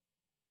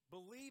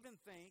believe and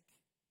think,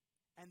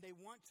 and they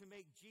want to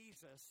make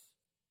Jesus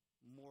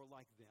more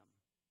like them,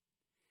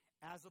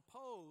 as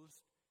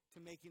opposed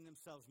to making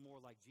themselves more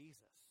like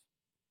Jesus.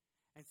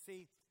 And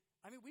see,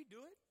 we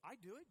do it. I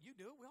do it. You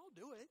do it. We all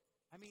do it.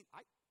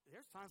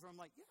 There's times where I'm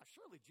like, yeah,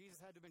 surely Jesus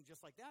had to have been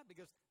just like that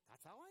because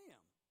that's how I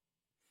am.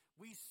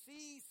 We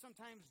see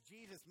sometimes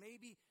Jesus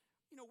maybe,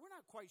 we're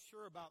not quite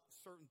sure about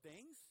certain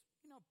things,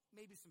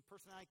 maybe some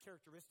personality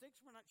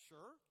characteristics, we're not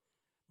sure.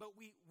 But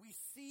we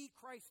see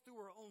Christ through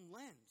our own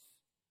lens.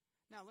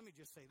 Now, let me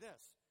just say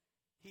this.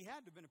 He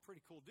had to have been a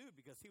pretty cool dude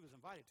because he was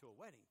invited to a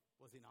wedding,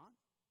 was he not?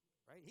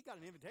 Right? He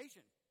got an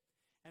invitation.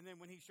 And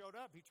then when he showed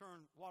up, he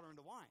turned water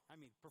into wine.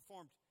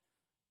 Performed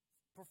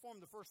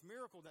the first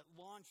miracle that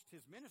launched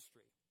his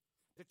ministry.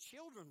 The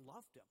children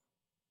loved him.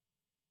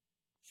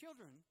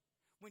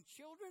 When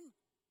children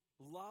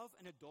love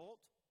an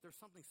adult, there's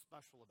something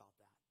special about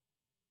that.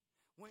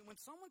 When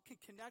someone can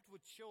connect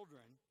with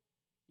children,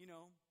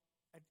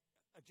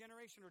 a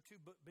generation or two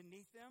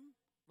beneath them,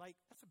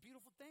 that's a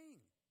beautiful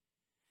thing.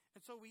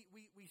 And so we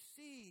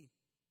see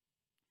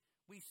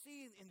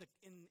in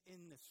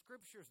the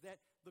scriptures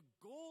that the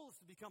goal is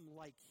to become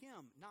like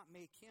him, not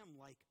make him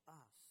like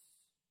us.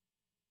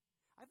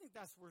 I think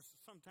that's where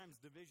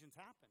sometimes divisions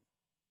happen.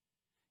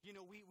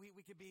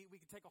 We could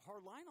take a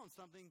hard line on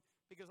something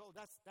because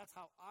that's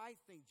how I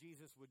think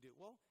Jesus would do.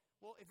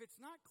 Well, if it's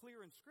not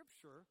clear in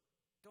Scripture,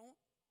 don't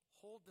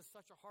hold to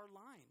such a hard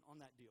line on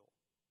that deal.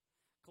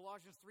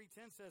 Colossians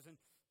 3:10 says,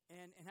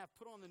 and have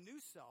put on the new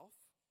self,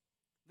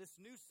 this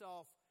new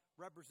self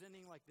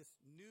representing like this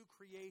new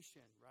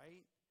creation,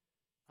 right?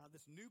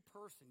 This new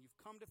person. You've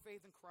come to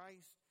faith in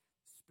Christ.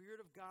 The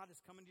Spirit of God has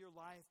come into your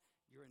life.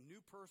 You're a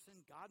new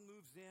person. God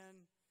moves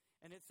in.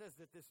 And it says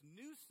that this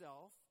new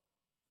self,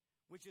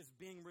 which is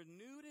being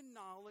renewed in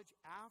knowledge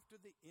after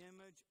the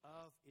image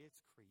of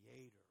its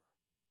creator.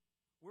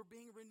 We're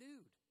being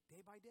renewed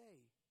day by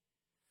day.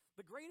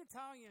 The great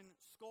Italian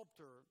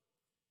sculptor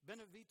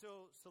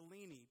Benedetto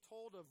Cellini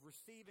told of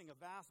receiving a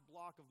vast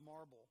block of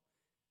marble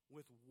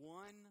with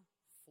one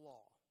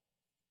flaw.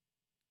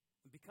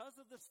 And because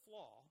of this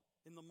flaw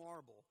in the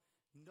marble,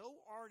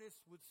 no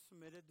artist would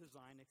submit a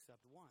design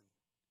except one.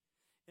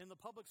 In the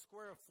public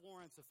square of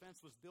Florence, a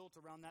fence was built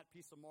around that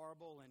piece of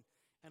marble, and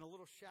a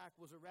little shack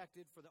was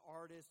erected for the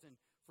artist. And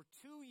for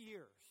 2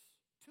 years,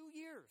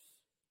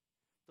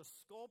 the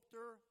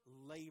sculptor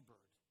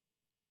labored.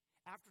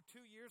 After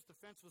 2 years, the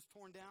fence was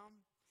torn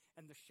down,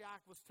 and the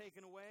shack was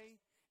taken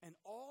away, and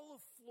all of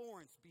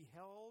Florence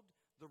beheld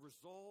the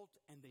result,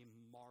 and they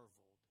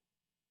marveled.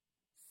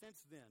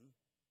 Since then,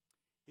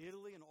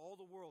 Italy and all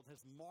the world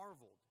has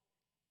marveled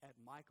at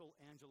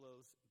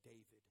Michelangelo's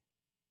David.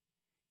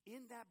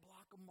 In that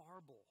block of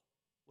marble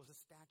was a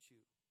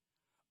statue.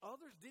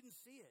 Others didn't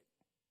see it,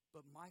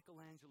 but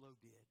Michelangelo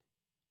did.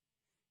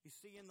 You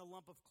see, in the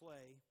lump of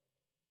clay,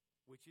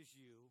 which is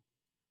you,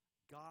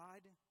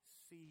 God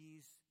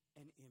sees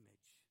an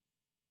image.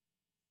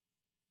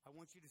 I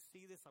want you to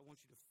see this. I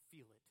want you to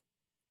feel it.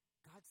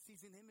 God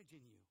sees an image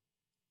in you.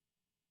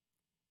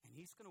 And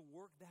he's going to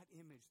work that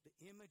image, the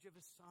image of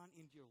his son,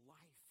 into your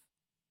life.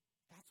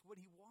 That's what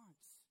he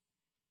wants.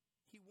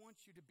 He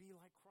wants you to be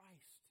like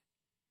Christ.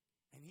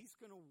 And he's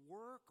going to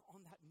work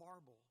on that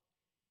marble.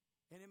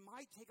 And it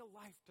might take a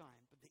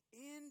lifetime, but the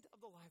end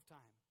of the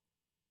lifetime,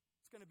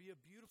 it's going to be a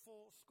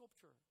beautiful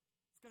sculpture.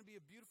 It's going to be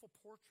a beautiful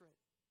portrait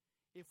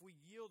if we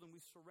yield and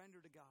we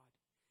surrender to God.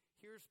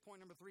 Here's point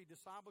number 3.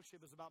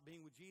 Discipleship is about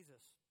being with Jesus.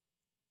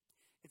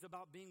 It's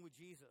about being with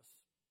Jesus.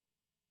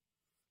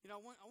 You know,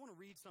 I want to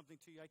read something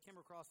to you. I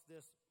came across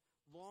this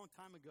a long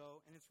time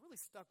ago, and it's really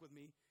stuck with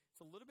me.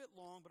 It's a little bit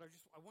long, but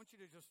I want you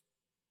to just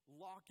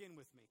lock in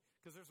with me,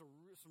 because there's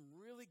some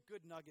really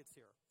good nuggets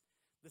here.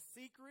 The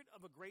secret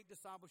of a great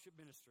discipleship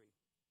ministry.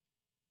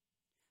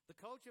 The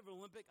coach of an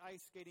Olympic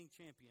ice skating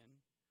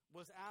champion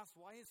was asked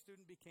why his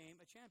student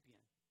became a champion.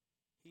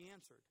 He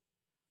answered,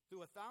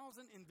 through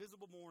 1,000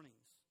 invisible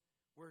mornings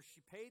where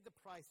she paid the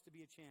price to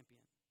be a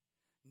champion.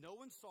 No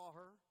one saw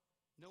her.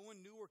 No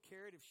one knew or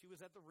cared if she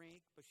was at the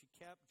rink, but she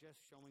kept just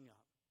showing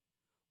up.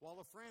 While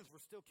her friends were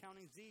still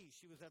counting Z's,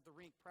 she was at the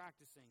rink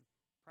practicing.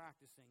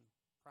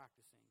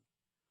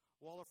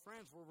 While her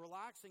friends were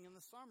relaxing in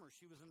the summer,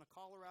 she was in the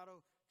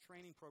Colorado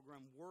training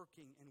program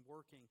working.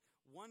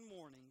 One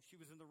morning, she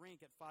was in the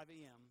rink at 5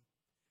 a.m.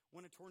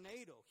 when a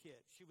tornado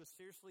hit. She was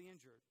seriously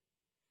injured.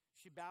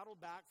 She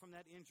battled back from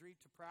that injury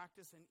to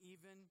practice and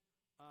even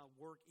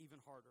work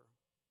even harder.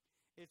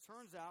 It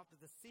turns out that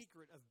the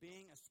secret of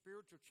being a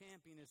spiritual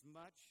champion is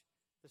much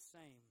the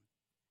same.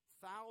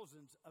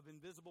 Thousands of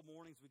invisible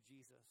mornings with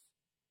Jesus.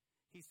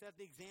 He set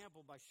the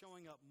example by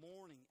showing up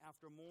morning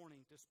after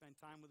morning to spend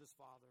time with his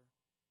Father.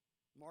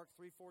 Mark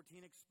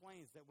 3:14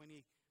 explains that when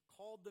he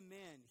called the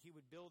men he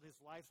would build his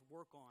life's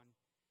work on,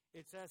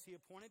 it says he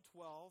appointed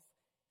 12,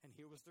 and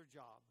here was their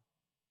job,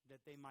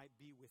 that they might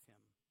be with him.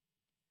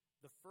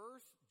 The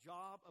first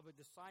job of a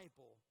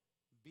disciple,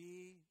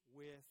 be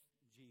with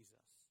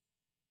Jesus.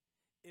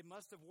 It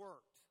must have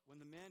worked when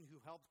the men who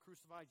helped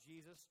crucify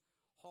Jesus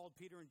hauled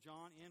Peter and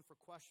John in for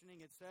questioning.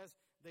 It says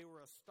they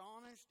were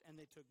astonished and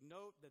they took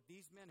note that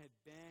these men had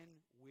been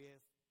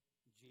with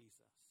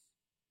Jesus.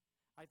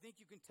 I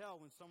think you can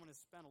tell when someone has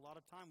spent a lot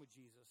of time with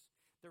Jesus.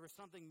 There is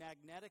something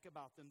magnetic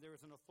about them. There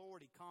is an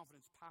authority,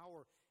 confidence,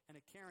 power, and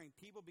a caring.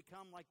 People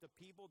become like the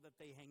people that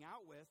they hang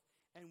out with,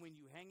 and when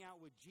you hang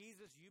out with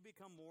Jesus, you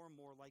become more and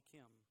more like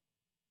him.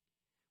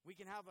 We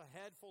can have a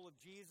head full of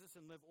Jesus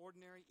and live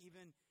ordinary,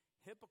 even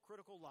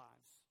hypocritical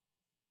lives.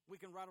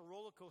 We can ride a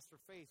roller coaster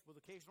faith with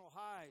occasional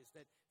highs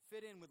that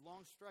fit in with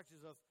long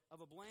stretches of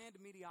a bland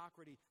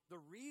mediocrity.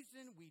 The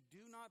reason we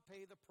do not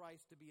pay the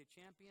price to be a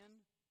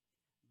champion,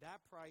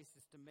 that price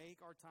is to make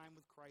our time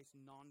with Christ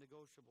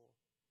non-negotiable.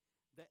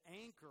 The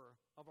anchor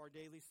of our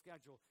daily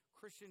schedule.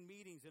 Christian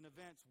meetings and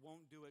events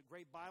won't do it.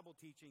 Great Bible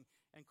teaching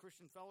and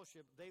Christian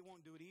fellowship, they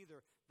won't do it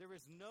either. There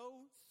is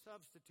no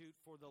substitute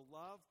for the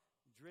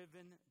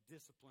love-driven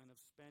discipline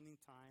of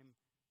spending time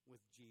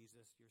with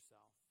Jesus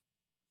yourself.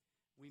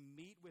 We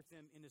meet with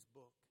him in his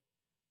book.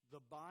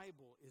 The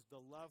Bible is the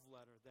love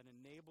letter that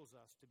enables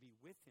us to be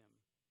with him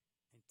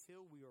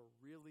until we are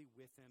really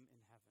with him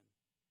in heaven.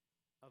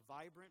 A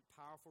vibrant,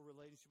 powerful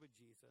relationship with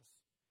Jesus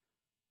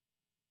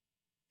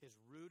is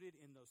rooted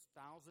in those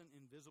 1,000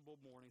 invisible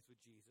mornings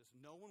with Jesus.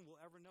 No one will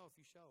ever know if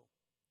you show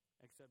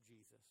except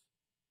Jesus.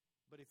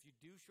 But if you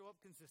do show up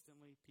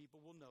consistently,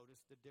 people will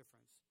notice the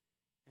difference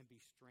and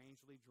be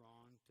strangely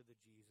drawn to the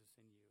Jesus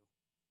in you.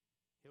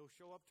 He'll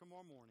show up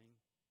tomorrow morning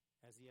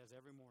as he has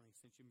every morning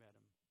since you met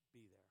him.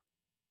 Be there.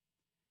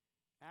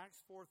 Acts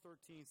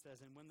 4:13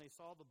 says, and when they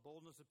saw the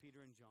boldness of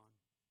Peter and John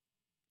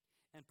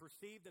and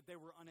perceived that they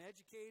were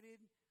uneducated,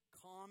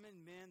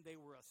 common men, they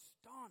were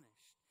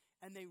astonished.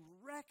 And they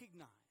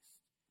recognized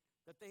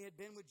that they had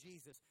been with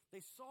Jesus.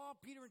 They saw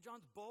Peter and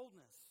John's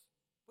boldness.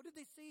 What did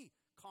they see?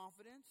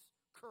 Confidence,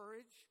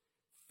 courage,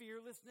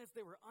 fearlessness.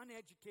 They were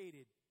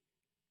uneducated.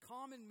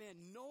 Common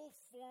men, no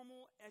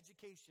formal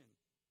education.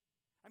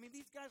 I mean,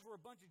 these guys were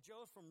a bunch of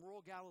Joes from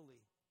rural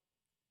Galilee.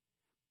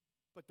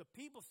 But the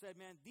people said,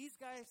 man, these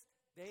guys,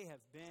 they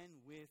have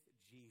been with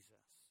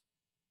Jesus.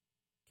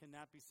 Can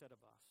that be said of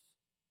us?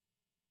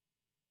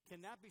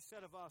 Can that be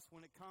said of us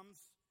when it comes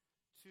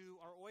to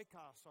our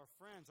oikos, our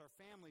friends, our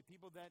family,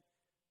 people that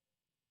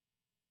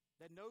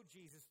know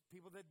Jesus,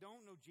 people that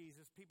don't know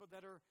Jesus, people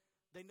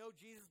they know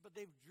Jesus, but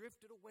they've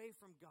drifted away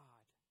from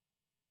God?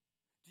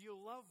 Do you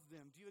love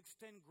them? Do you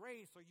extend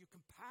grace? Are you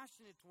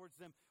compassionate towards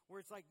them?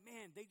 Where it's like,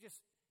 man, they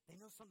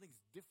know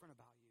something's different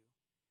about you.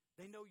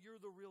 They know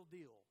you're the real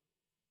deal.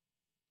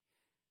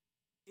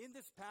 In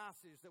this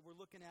passage that we're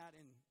looking at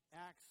in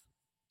Acts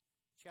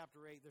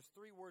chapter 8, there's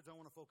 3 words I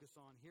want to focus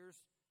on.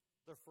 Here's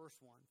the first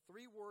one.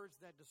 3 words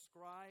that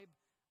describe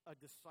a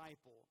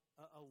disciple,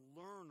 a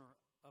learner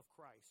of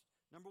Christ.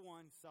 Number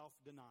 1,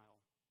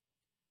 self-denial.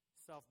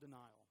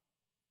 Self-denial.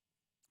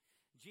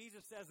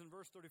 Jesus says in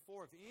verse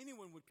 34, if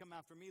anyone would come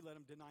after me, let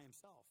him deny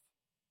himself.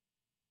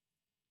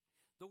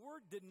 The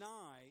word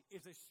deny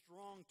is a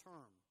strong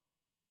term.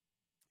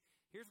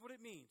 Here's what it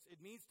means.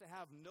 It means to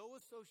have no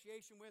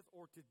association with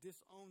or to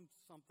disown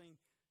something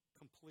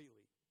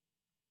completely.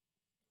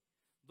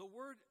 The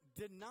word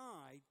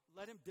deny,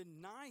 let him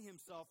deny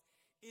himself,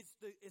 it's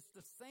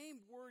the same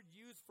word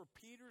used for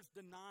Peter's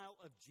denial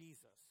of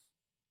Jesus.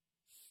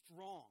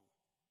 Strong.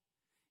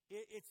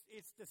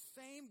 It's the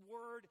same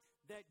word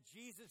that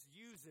Jesus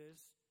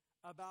uses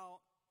about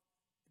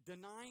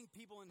denying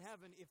people in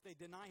heaven if they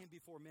deny him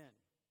before men.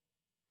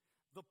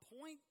 The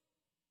point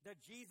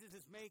that Jesus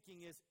is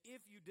making is,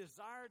 if you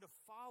desire to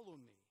follow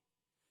me,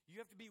 you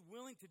have to be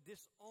willing to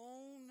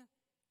disown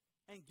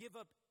and give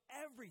up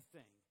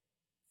everything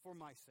for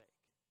my sake.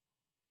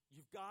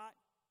 You've got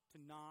to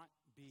not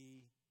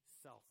be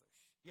selfish.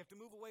 You have to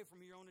move away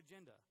from your own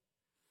agenda.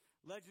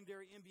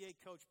 Legendary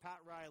NBA coach Pat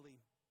Riley,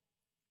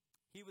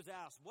 he was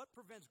asked, what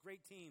prevents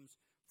great teams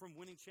from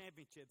winning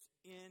championships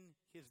in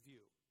his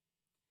view?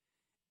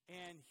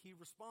 And he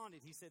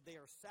responded, he said, they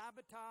are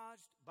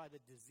sabotaged by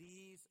the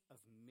disease of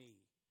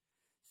me.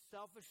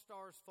 Selfish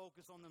stars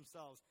focus on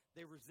themselves.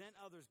 They resent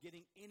others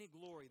getting any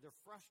glory. They're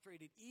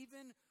frustrated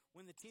even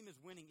when the team is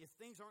winning if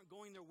things aren't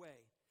going their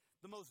way.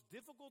 The most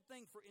difficult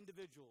thing for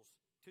individuals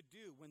to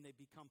do when they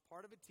become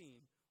part of a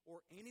team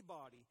or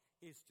anybody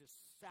is to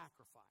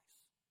sacrifice.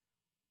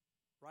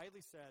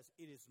 Riley says,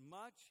 it is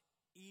much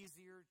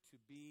easier to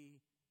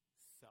be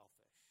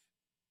selfish.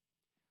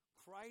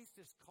 Christ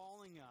is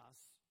calling us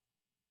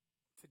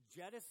to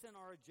jettison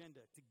our agenda,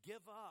 to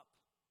give up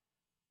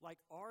like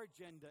our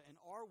agenda and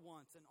our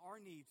wants and our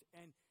needs.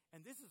 And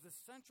this is the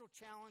central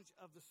challenge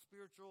of the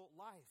spiritual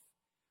life.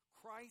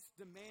 Christ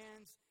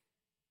demands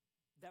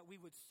that we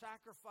would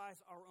sacrifice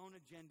our own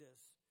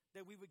agendas,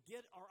 that we would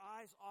get our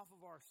eyes off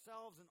of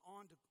ourselves and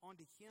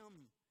onto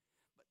Him.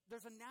 But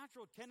there's a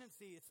natural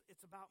tendency,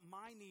 it's about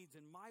my needs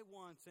and my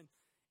wants, and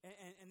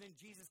then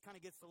Jesus kind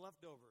of gets the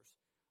leftovers.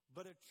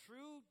 But a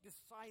true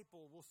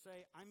disciple will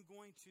say, I'm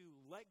going to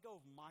let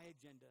go of my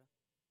agenda,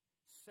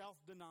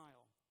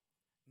 self-denial,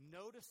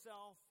 no to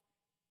self,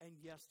 and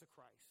yes to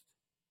Christ.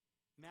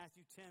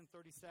 Matthew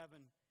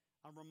 10:37,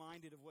 I'm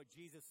reminded of what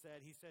Jesus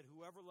said. He said,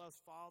 whoever loves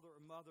father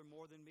or mother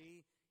more than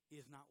me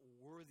is not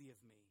worthy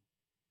of me.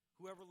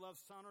 Whoever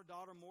loves son or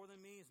daughter more than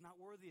me is not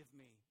worthy of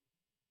me.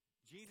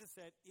 Jesus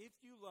said, if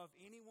you love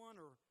anyone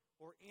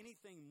or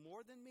anything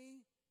more than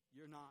me,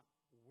 you're not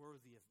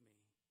worthy of me.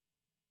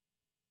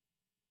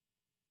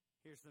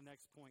 Here's the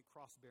next point,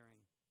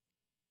 cross-bearing.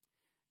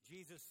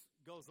 Jesus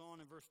goes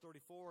on in verse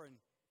 34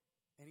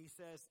 and he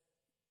says,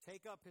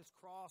 take up his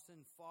cross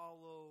and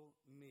follow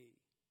me.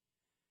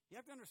 You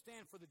have to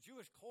understand, for the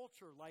Jewish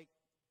culture, like,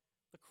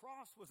 the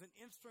cross was an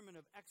instrument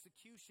of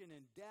execution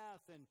and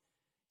death, and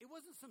it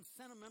wasn't some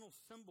sentimental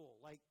symbol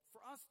like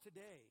for us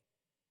today.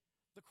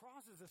 The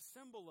cross is a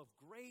symbol of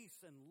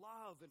grace and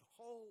love and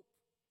hope.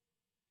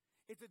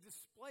 It's a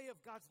display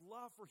of God's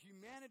love for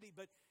humanity,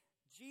 but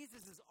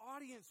Jesus'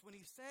 audience, when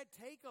he said,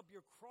 take up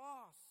your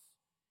cross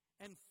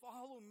and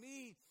follow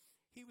me,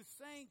 he was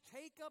saying,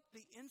 take up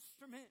the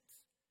instrument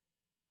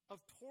of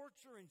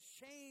torture and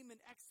shame and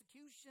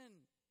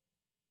execution.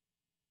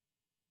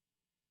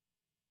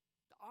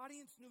 The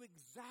audience knew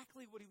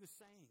exactly what he was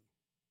saying.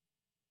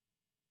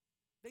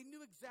 They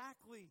knew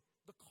exactly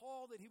the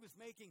call that he was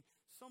making.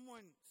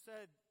 Someone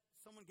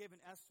gave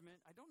an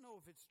estimate. I don't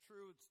know if it's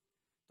true. It's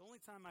the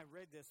only time I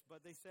read this,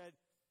 but they said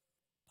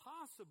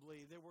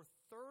possibly there were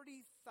 30,000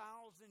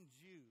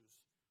 Jews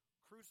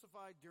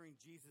crucified during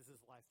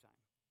Jesus'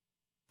 lifetime.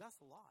 That's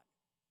a lot.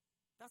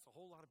 That's a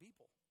whole lot of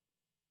people.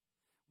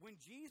 When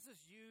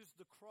Jesus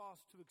used the cross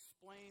to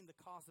explain the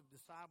cause of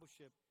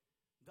discipleship,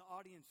 the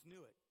audience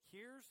knew it.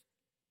 Here's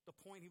the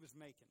point he was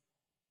making.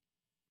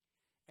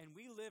 And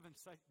we live in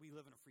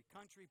a free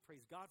country.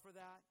 Praise God for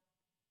that.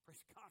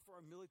 Praise God for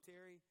our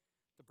military,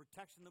 the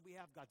protection that we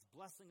have, God's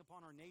blessing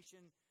upon our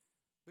nation.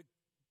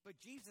 But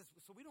Jesus,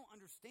 so we don't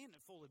understand it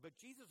fully, but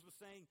Jesus was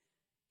saying,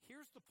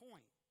 here's the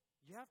point.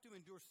 You have to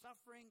endure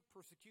suffering,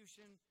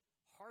 persecution,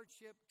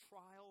 hardship,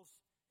 trials,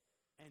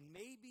 and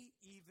maybe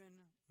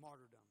even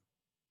martyrdom.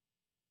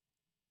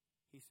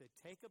 He said,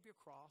 take up your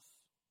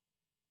cross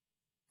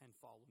and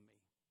follow me.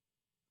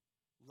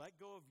 Let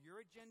go of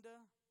your agenda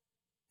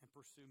and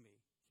pursue me.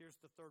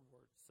 Here's the third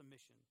word,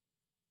 submission.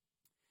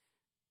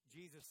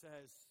 Jesus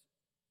says,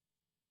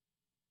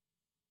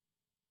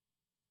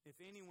 if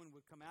anyone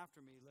would come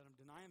after me, let him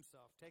deny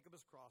himself, take up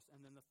his cross.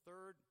 And then the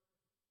third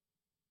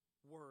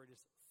word is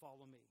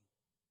follow me.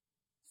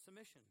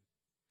 Submission.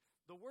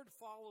 The word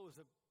follow is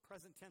a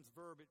present tense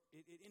verb.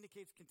 It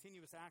indicates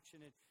continuous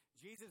action. And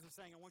Jesus is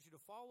saying, I want you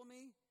to follow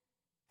me,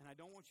 and I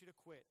don't want you to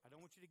quit. I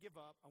don't want you to give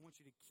up. I want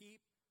you to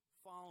keep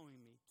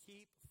following me.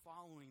 Keep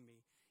following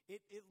me.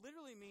 It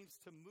literally means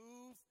to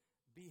move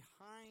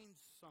behind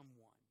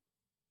someone.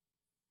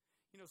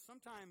 You know,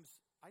 sometimes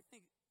I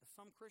think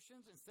some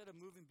Christians, instead of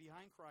moving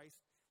behind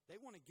Christ,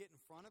 they want to get in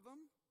front of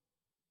him.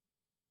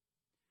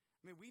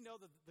 I mean, we know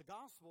that the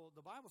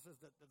Bible says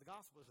that the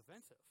gospel is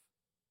offensive.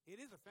 It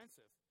is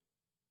offensive,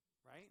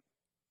 right?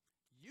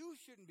 You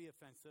shouldn't be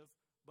offensive,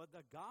 but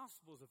the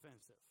gospel is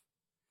offensive.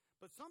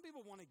 But some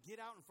people want to get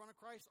out in front of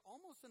Christ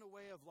almost in a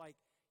way of like,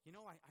 you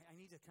know, I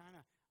need to kind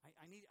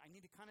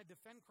of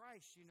defend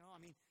Christ, you know. I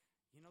mean,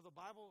 you know, the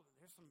Bible,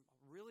 there's some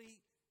really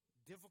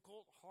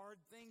difficult, hard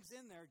things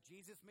in there.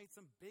 Jesus made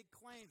some big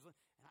claims. And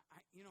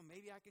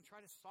maybe I can try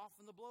to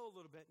soften the blow a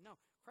little bit. No,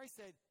 Christ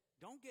said,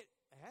 don't get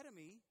ahead of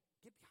me,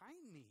 get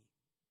behind me.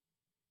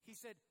 He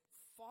said,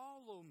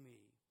 follow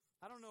me.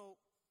 I don't know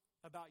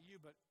about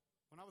you, but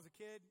when I was a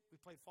kid, we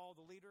played follow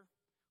the leader.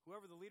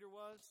 Whoever the leader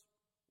was,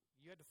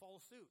 you had to follow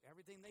suit.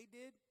 Everything they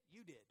did,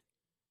 you did.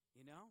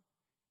 You know?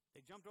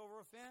 They jumped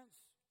over a fence,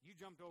 you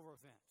jumped over a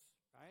fence,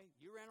 right?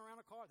 You ran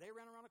around a car, they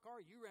ran around a car,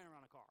 you ran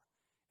around a car.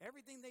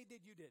 Everything they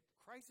did, you did.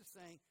 Christ is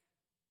saying,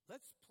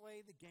 let's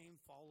play the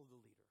game, follow the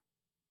leader.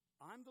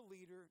 I'm the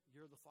leader,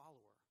 you're the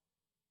follower.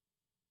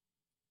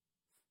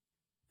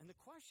 And the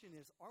question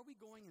is, are we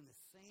going in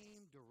the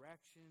same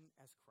direction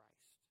as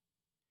Christ?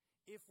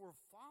 If we're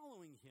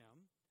following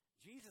him,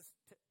 Jesus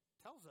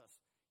tells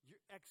us, you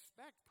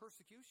expect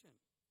persecution.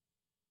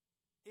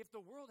 If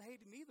the world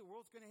hated me, the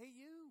world's going to hate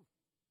you.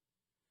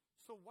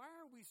 So why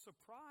are we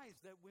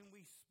surprised that when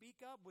we speak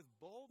up with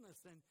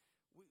boldness and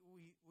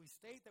we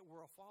state that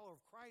we're a follower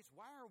of Christ,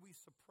 why are we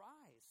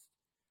surprised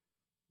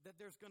that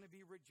there's going to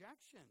be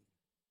rejection?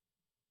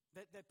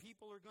 That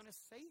people are going to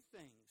say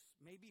things,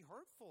 maybe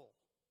hurtful.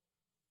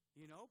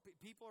 You know,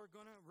 people are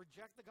going to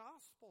reject the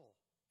gospel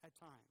at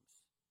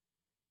times.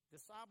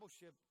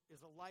 Discipleship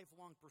is a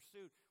lifelong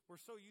pursuit. We're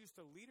so used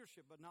to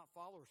leadership but not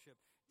followership.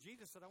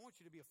 Jesus said, I want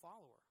you to be a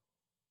follower.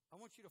 I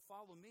want you to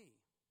follow me.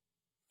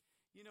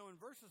 You know, in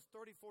verses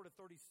 34 to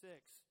 36,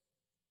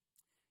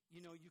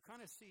 you know, you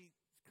kind of see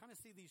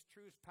these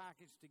truths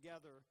packaged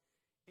together.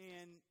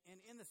 And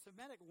in the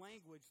Semitic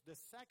language, the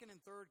second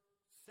and third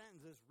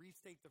sentences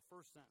restate the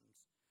first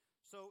sentence.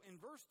 So in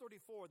verse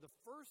 34, the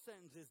first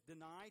sentence is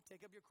deny,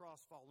 take up your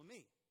cross, follow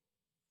me.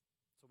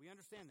 So we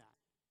understand that.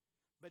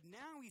 But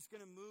now he's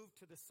going to move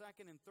to the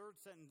second and third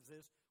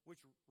sentences, which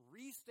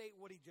restate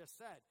what he just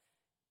said.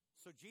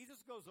 So Jesus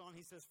goes on,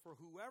 he says, for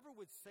whoever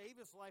would save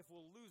his life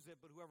will lose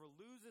it, but whoever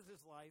loses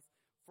his life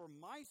for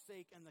my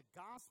sake and the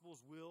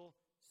gospel's will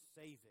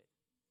save it.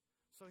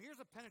 So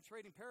here's a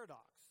penetrating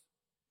paradox.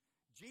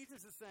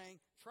 Jesus is saying,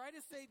 try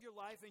to save your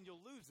life and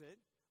you'll lose it.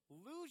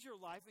 Lose your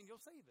life and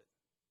you'll save it.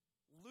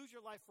 Lose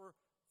your life for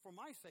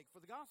my sake,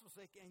 for the gospel's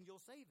sake, and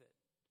you'll save it.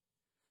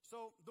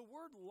 So the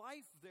word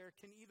life there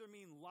can either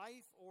mean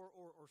life or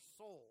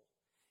soul.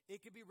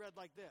 It could be read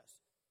like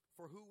this.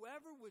 For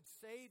whoever would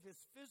save his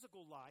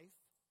physical life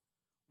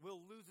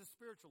will lose his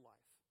spiritual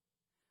life.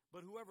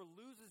 But whoever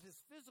loses his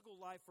physical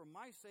life for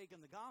my sake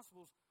and the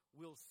gospel's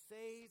will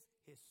save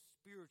his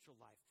spiritual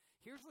life.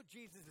 Here's what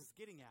Jesus is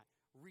getting at.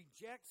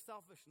 Reject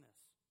selfishness.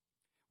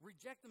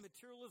 Reject the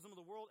materialism of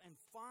the world and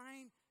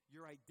find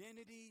your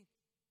identity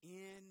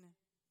in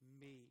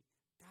me.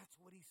 That's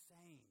what he's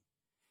saying.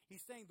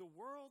 He's saying the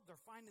world,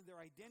 they're finding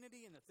their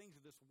identity in the things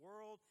of this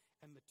world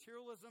and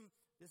materialism.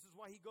 This is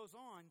why he goes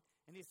on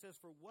and he says,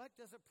 for what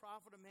does it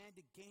profit a man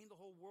to gain the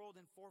whole world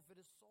and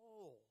forfeit his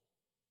soul?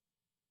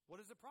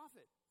 What does it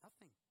profit?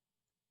 Nothing.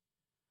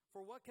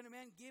 For what can a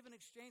man give in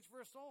exchange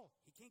for a soul?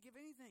 He can't give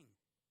anything.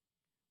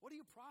 What do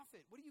you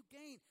profit? What do you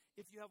gain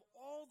if you have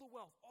all the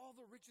wealth, all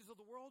the riches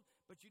of the world,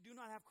 but you do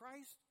not have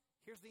Christ?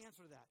 Here's the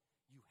answer to that.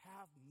 You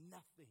have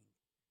nothing.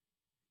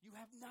 You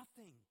have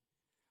nothing.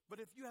 But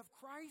if you have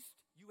Christ,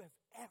 you have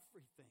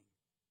everything.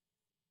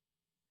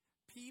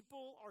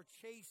 People are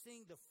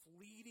chasing the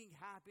fleeting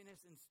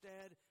happiness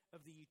instead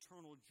of the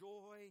eternal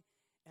joy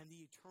and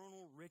the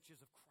eternal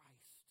riches of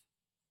Christ.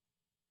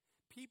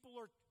 People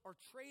are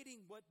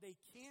trading what they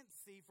can't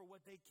see for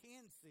what they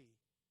can see.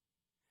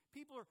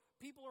 People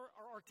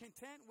are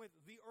content with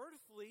the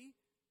earthly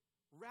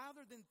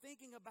rather than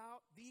thinking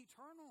about the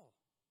eternal.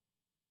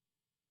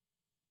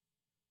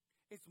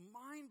 It's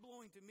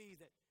mind-blowing to me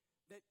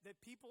that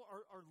people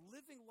are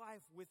living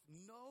life with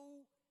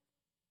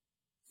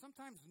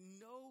sometimes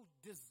no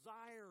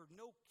desire,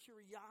 no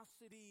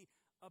curiosity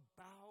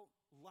about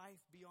life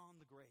beyond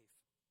the grave.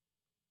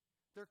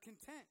 They're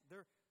content.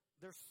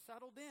 They're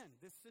settled in.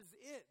 This is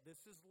it.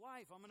 This is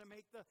life. I'm going to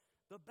make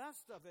the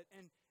best of it.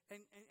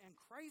 And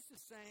Christ is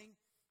saying,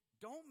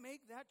 don't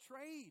make that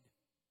trade.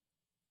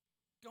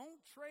 Don't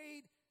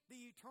trade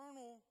the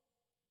eternal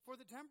for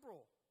the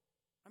temporal.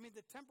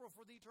 The temporal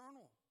for the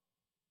eternal.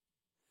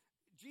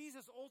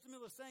 Jesus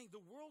ultimately is saying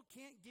the world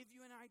can't give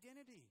you an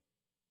identity.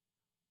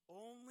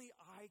 Only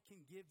I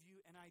can give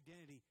you an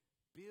identity.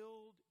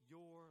 Build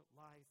your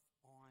life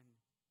on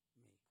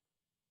me.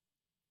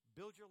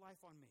 Build your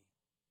life on me.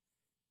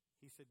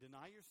 He said,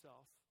 deny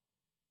yourself,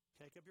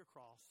 take up your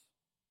cross,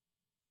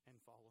 and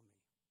follow me.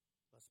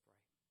 Let's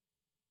pray.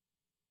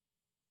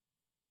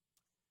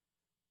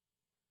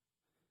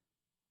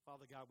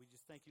 Father God, we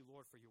just thank you,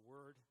 Lord, for your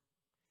word.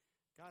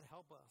 God,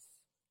 help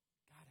us.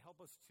 God,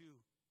 help us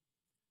to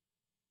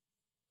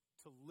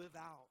live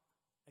out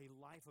a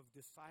life of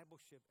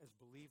discipleship as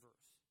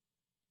believers,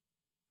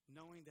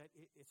 knowing that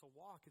it's a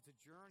walk, it's a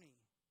journey.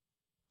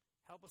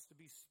 Help us to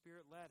be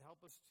Spirit-led.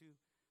 Help us,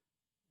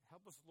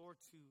 Lord,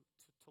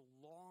 to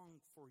long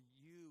for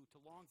you,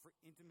 to long for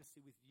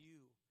intimacy with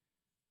you,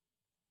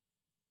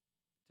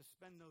 to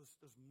spend those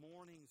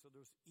mornings or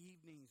those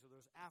evenings or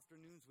those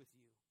afternoons with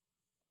you.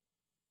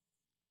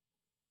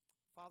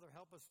 Father,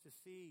 help us to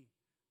see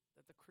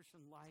that the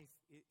Christian life,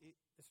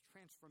 this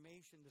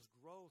transformation, this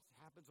growth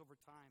happens over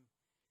time.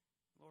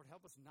 Lord,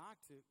 help us not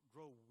to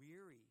grow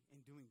weary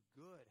in doing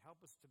good. Help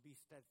us to be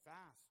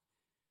steadfast.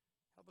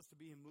 Help us to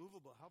be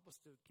immovable. Help us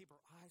to keep our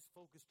eyes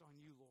focused on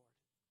you, Lord.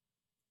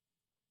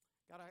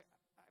 God,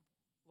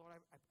 Lord,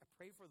 I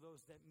pray for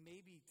those that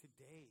maybe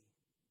today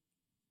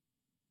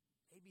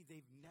Maybe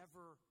they've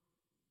never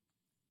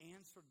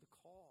answered the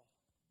call.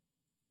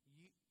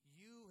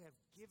 You have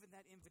given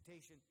that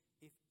invitation,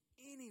 if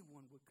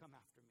anyone would come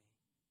after me.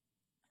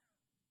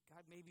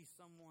 God, maybe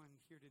someone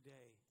here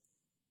today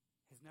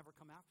has never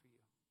come after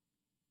you.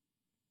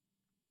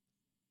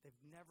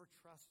 They've never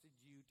trusted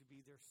you to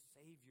be their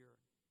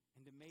Savior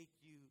and to make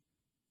you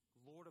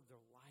Lord of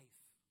their life.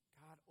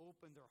 God,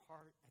 open their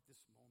heart at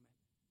this moment.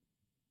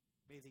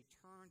 May they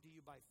turn to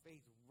you by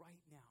faith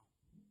right now.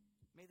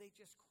 May they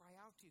just cry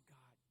out to you,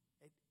 God,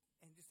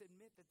 and just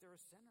admit that they're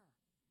a sinner,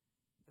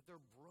 that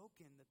they're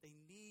broken, that they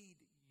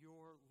need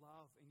your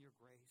love and your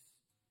grace.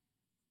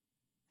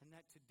 And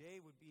that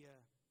today would be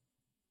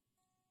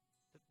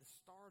the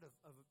start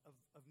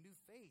of new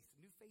faith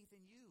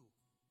in you.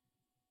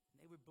 And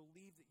they would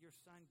believe that your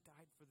Son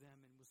died for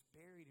them and was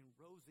buried and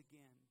rose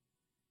again.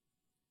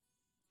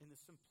 In the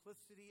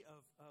simplicity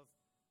of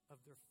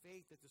their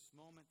faith at this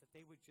moment, that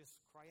they would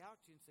just cry out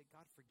to you and say,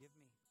 God, forgive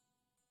me.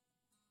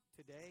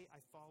 Today, I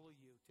follow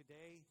you.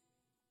 Today,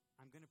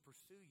 I'm going to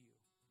pursue you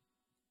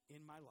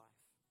in my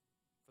life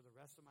for the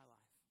rest of my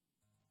life.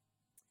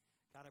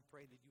 God, I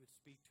pray that you would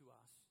speak to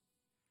us.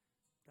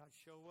 God,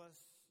 show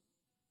us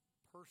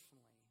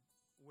personally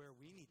where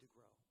we need to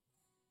grow,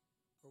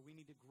 where we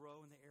need to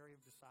grow in the area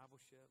of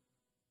discipleship.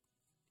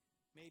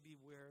 Maybe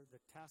where the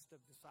test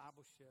of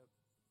discipleship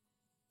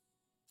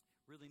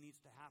really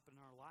needs to happen in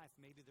our life.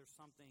 Maybe there's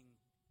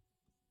something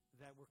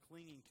that we're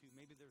clinging to.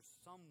 Maybe there's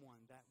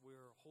someone that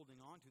we're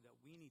holding on to that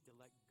we need to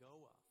let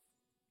go of.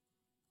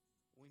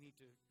 We need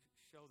to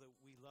show that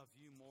we love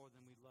you more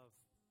than we love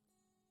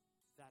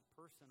that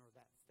person or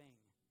that thing.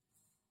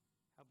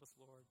 Help us,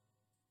 Lord.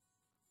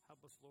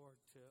 Help us, Lord,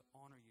 to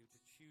honor you, to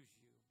choose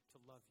you, to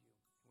love you.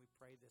 And we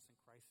pray this in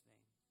Christ's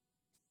name.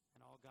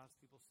 And all God's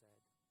people said,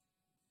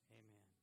 amen.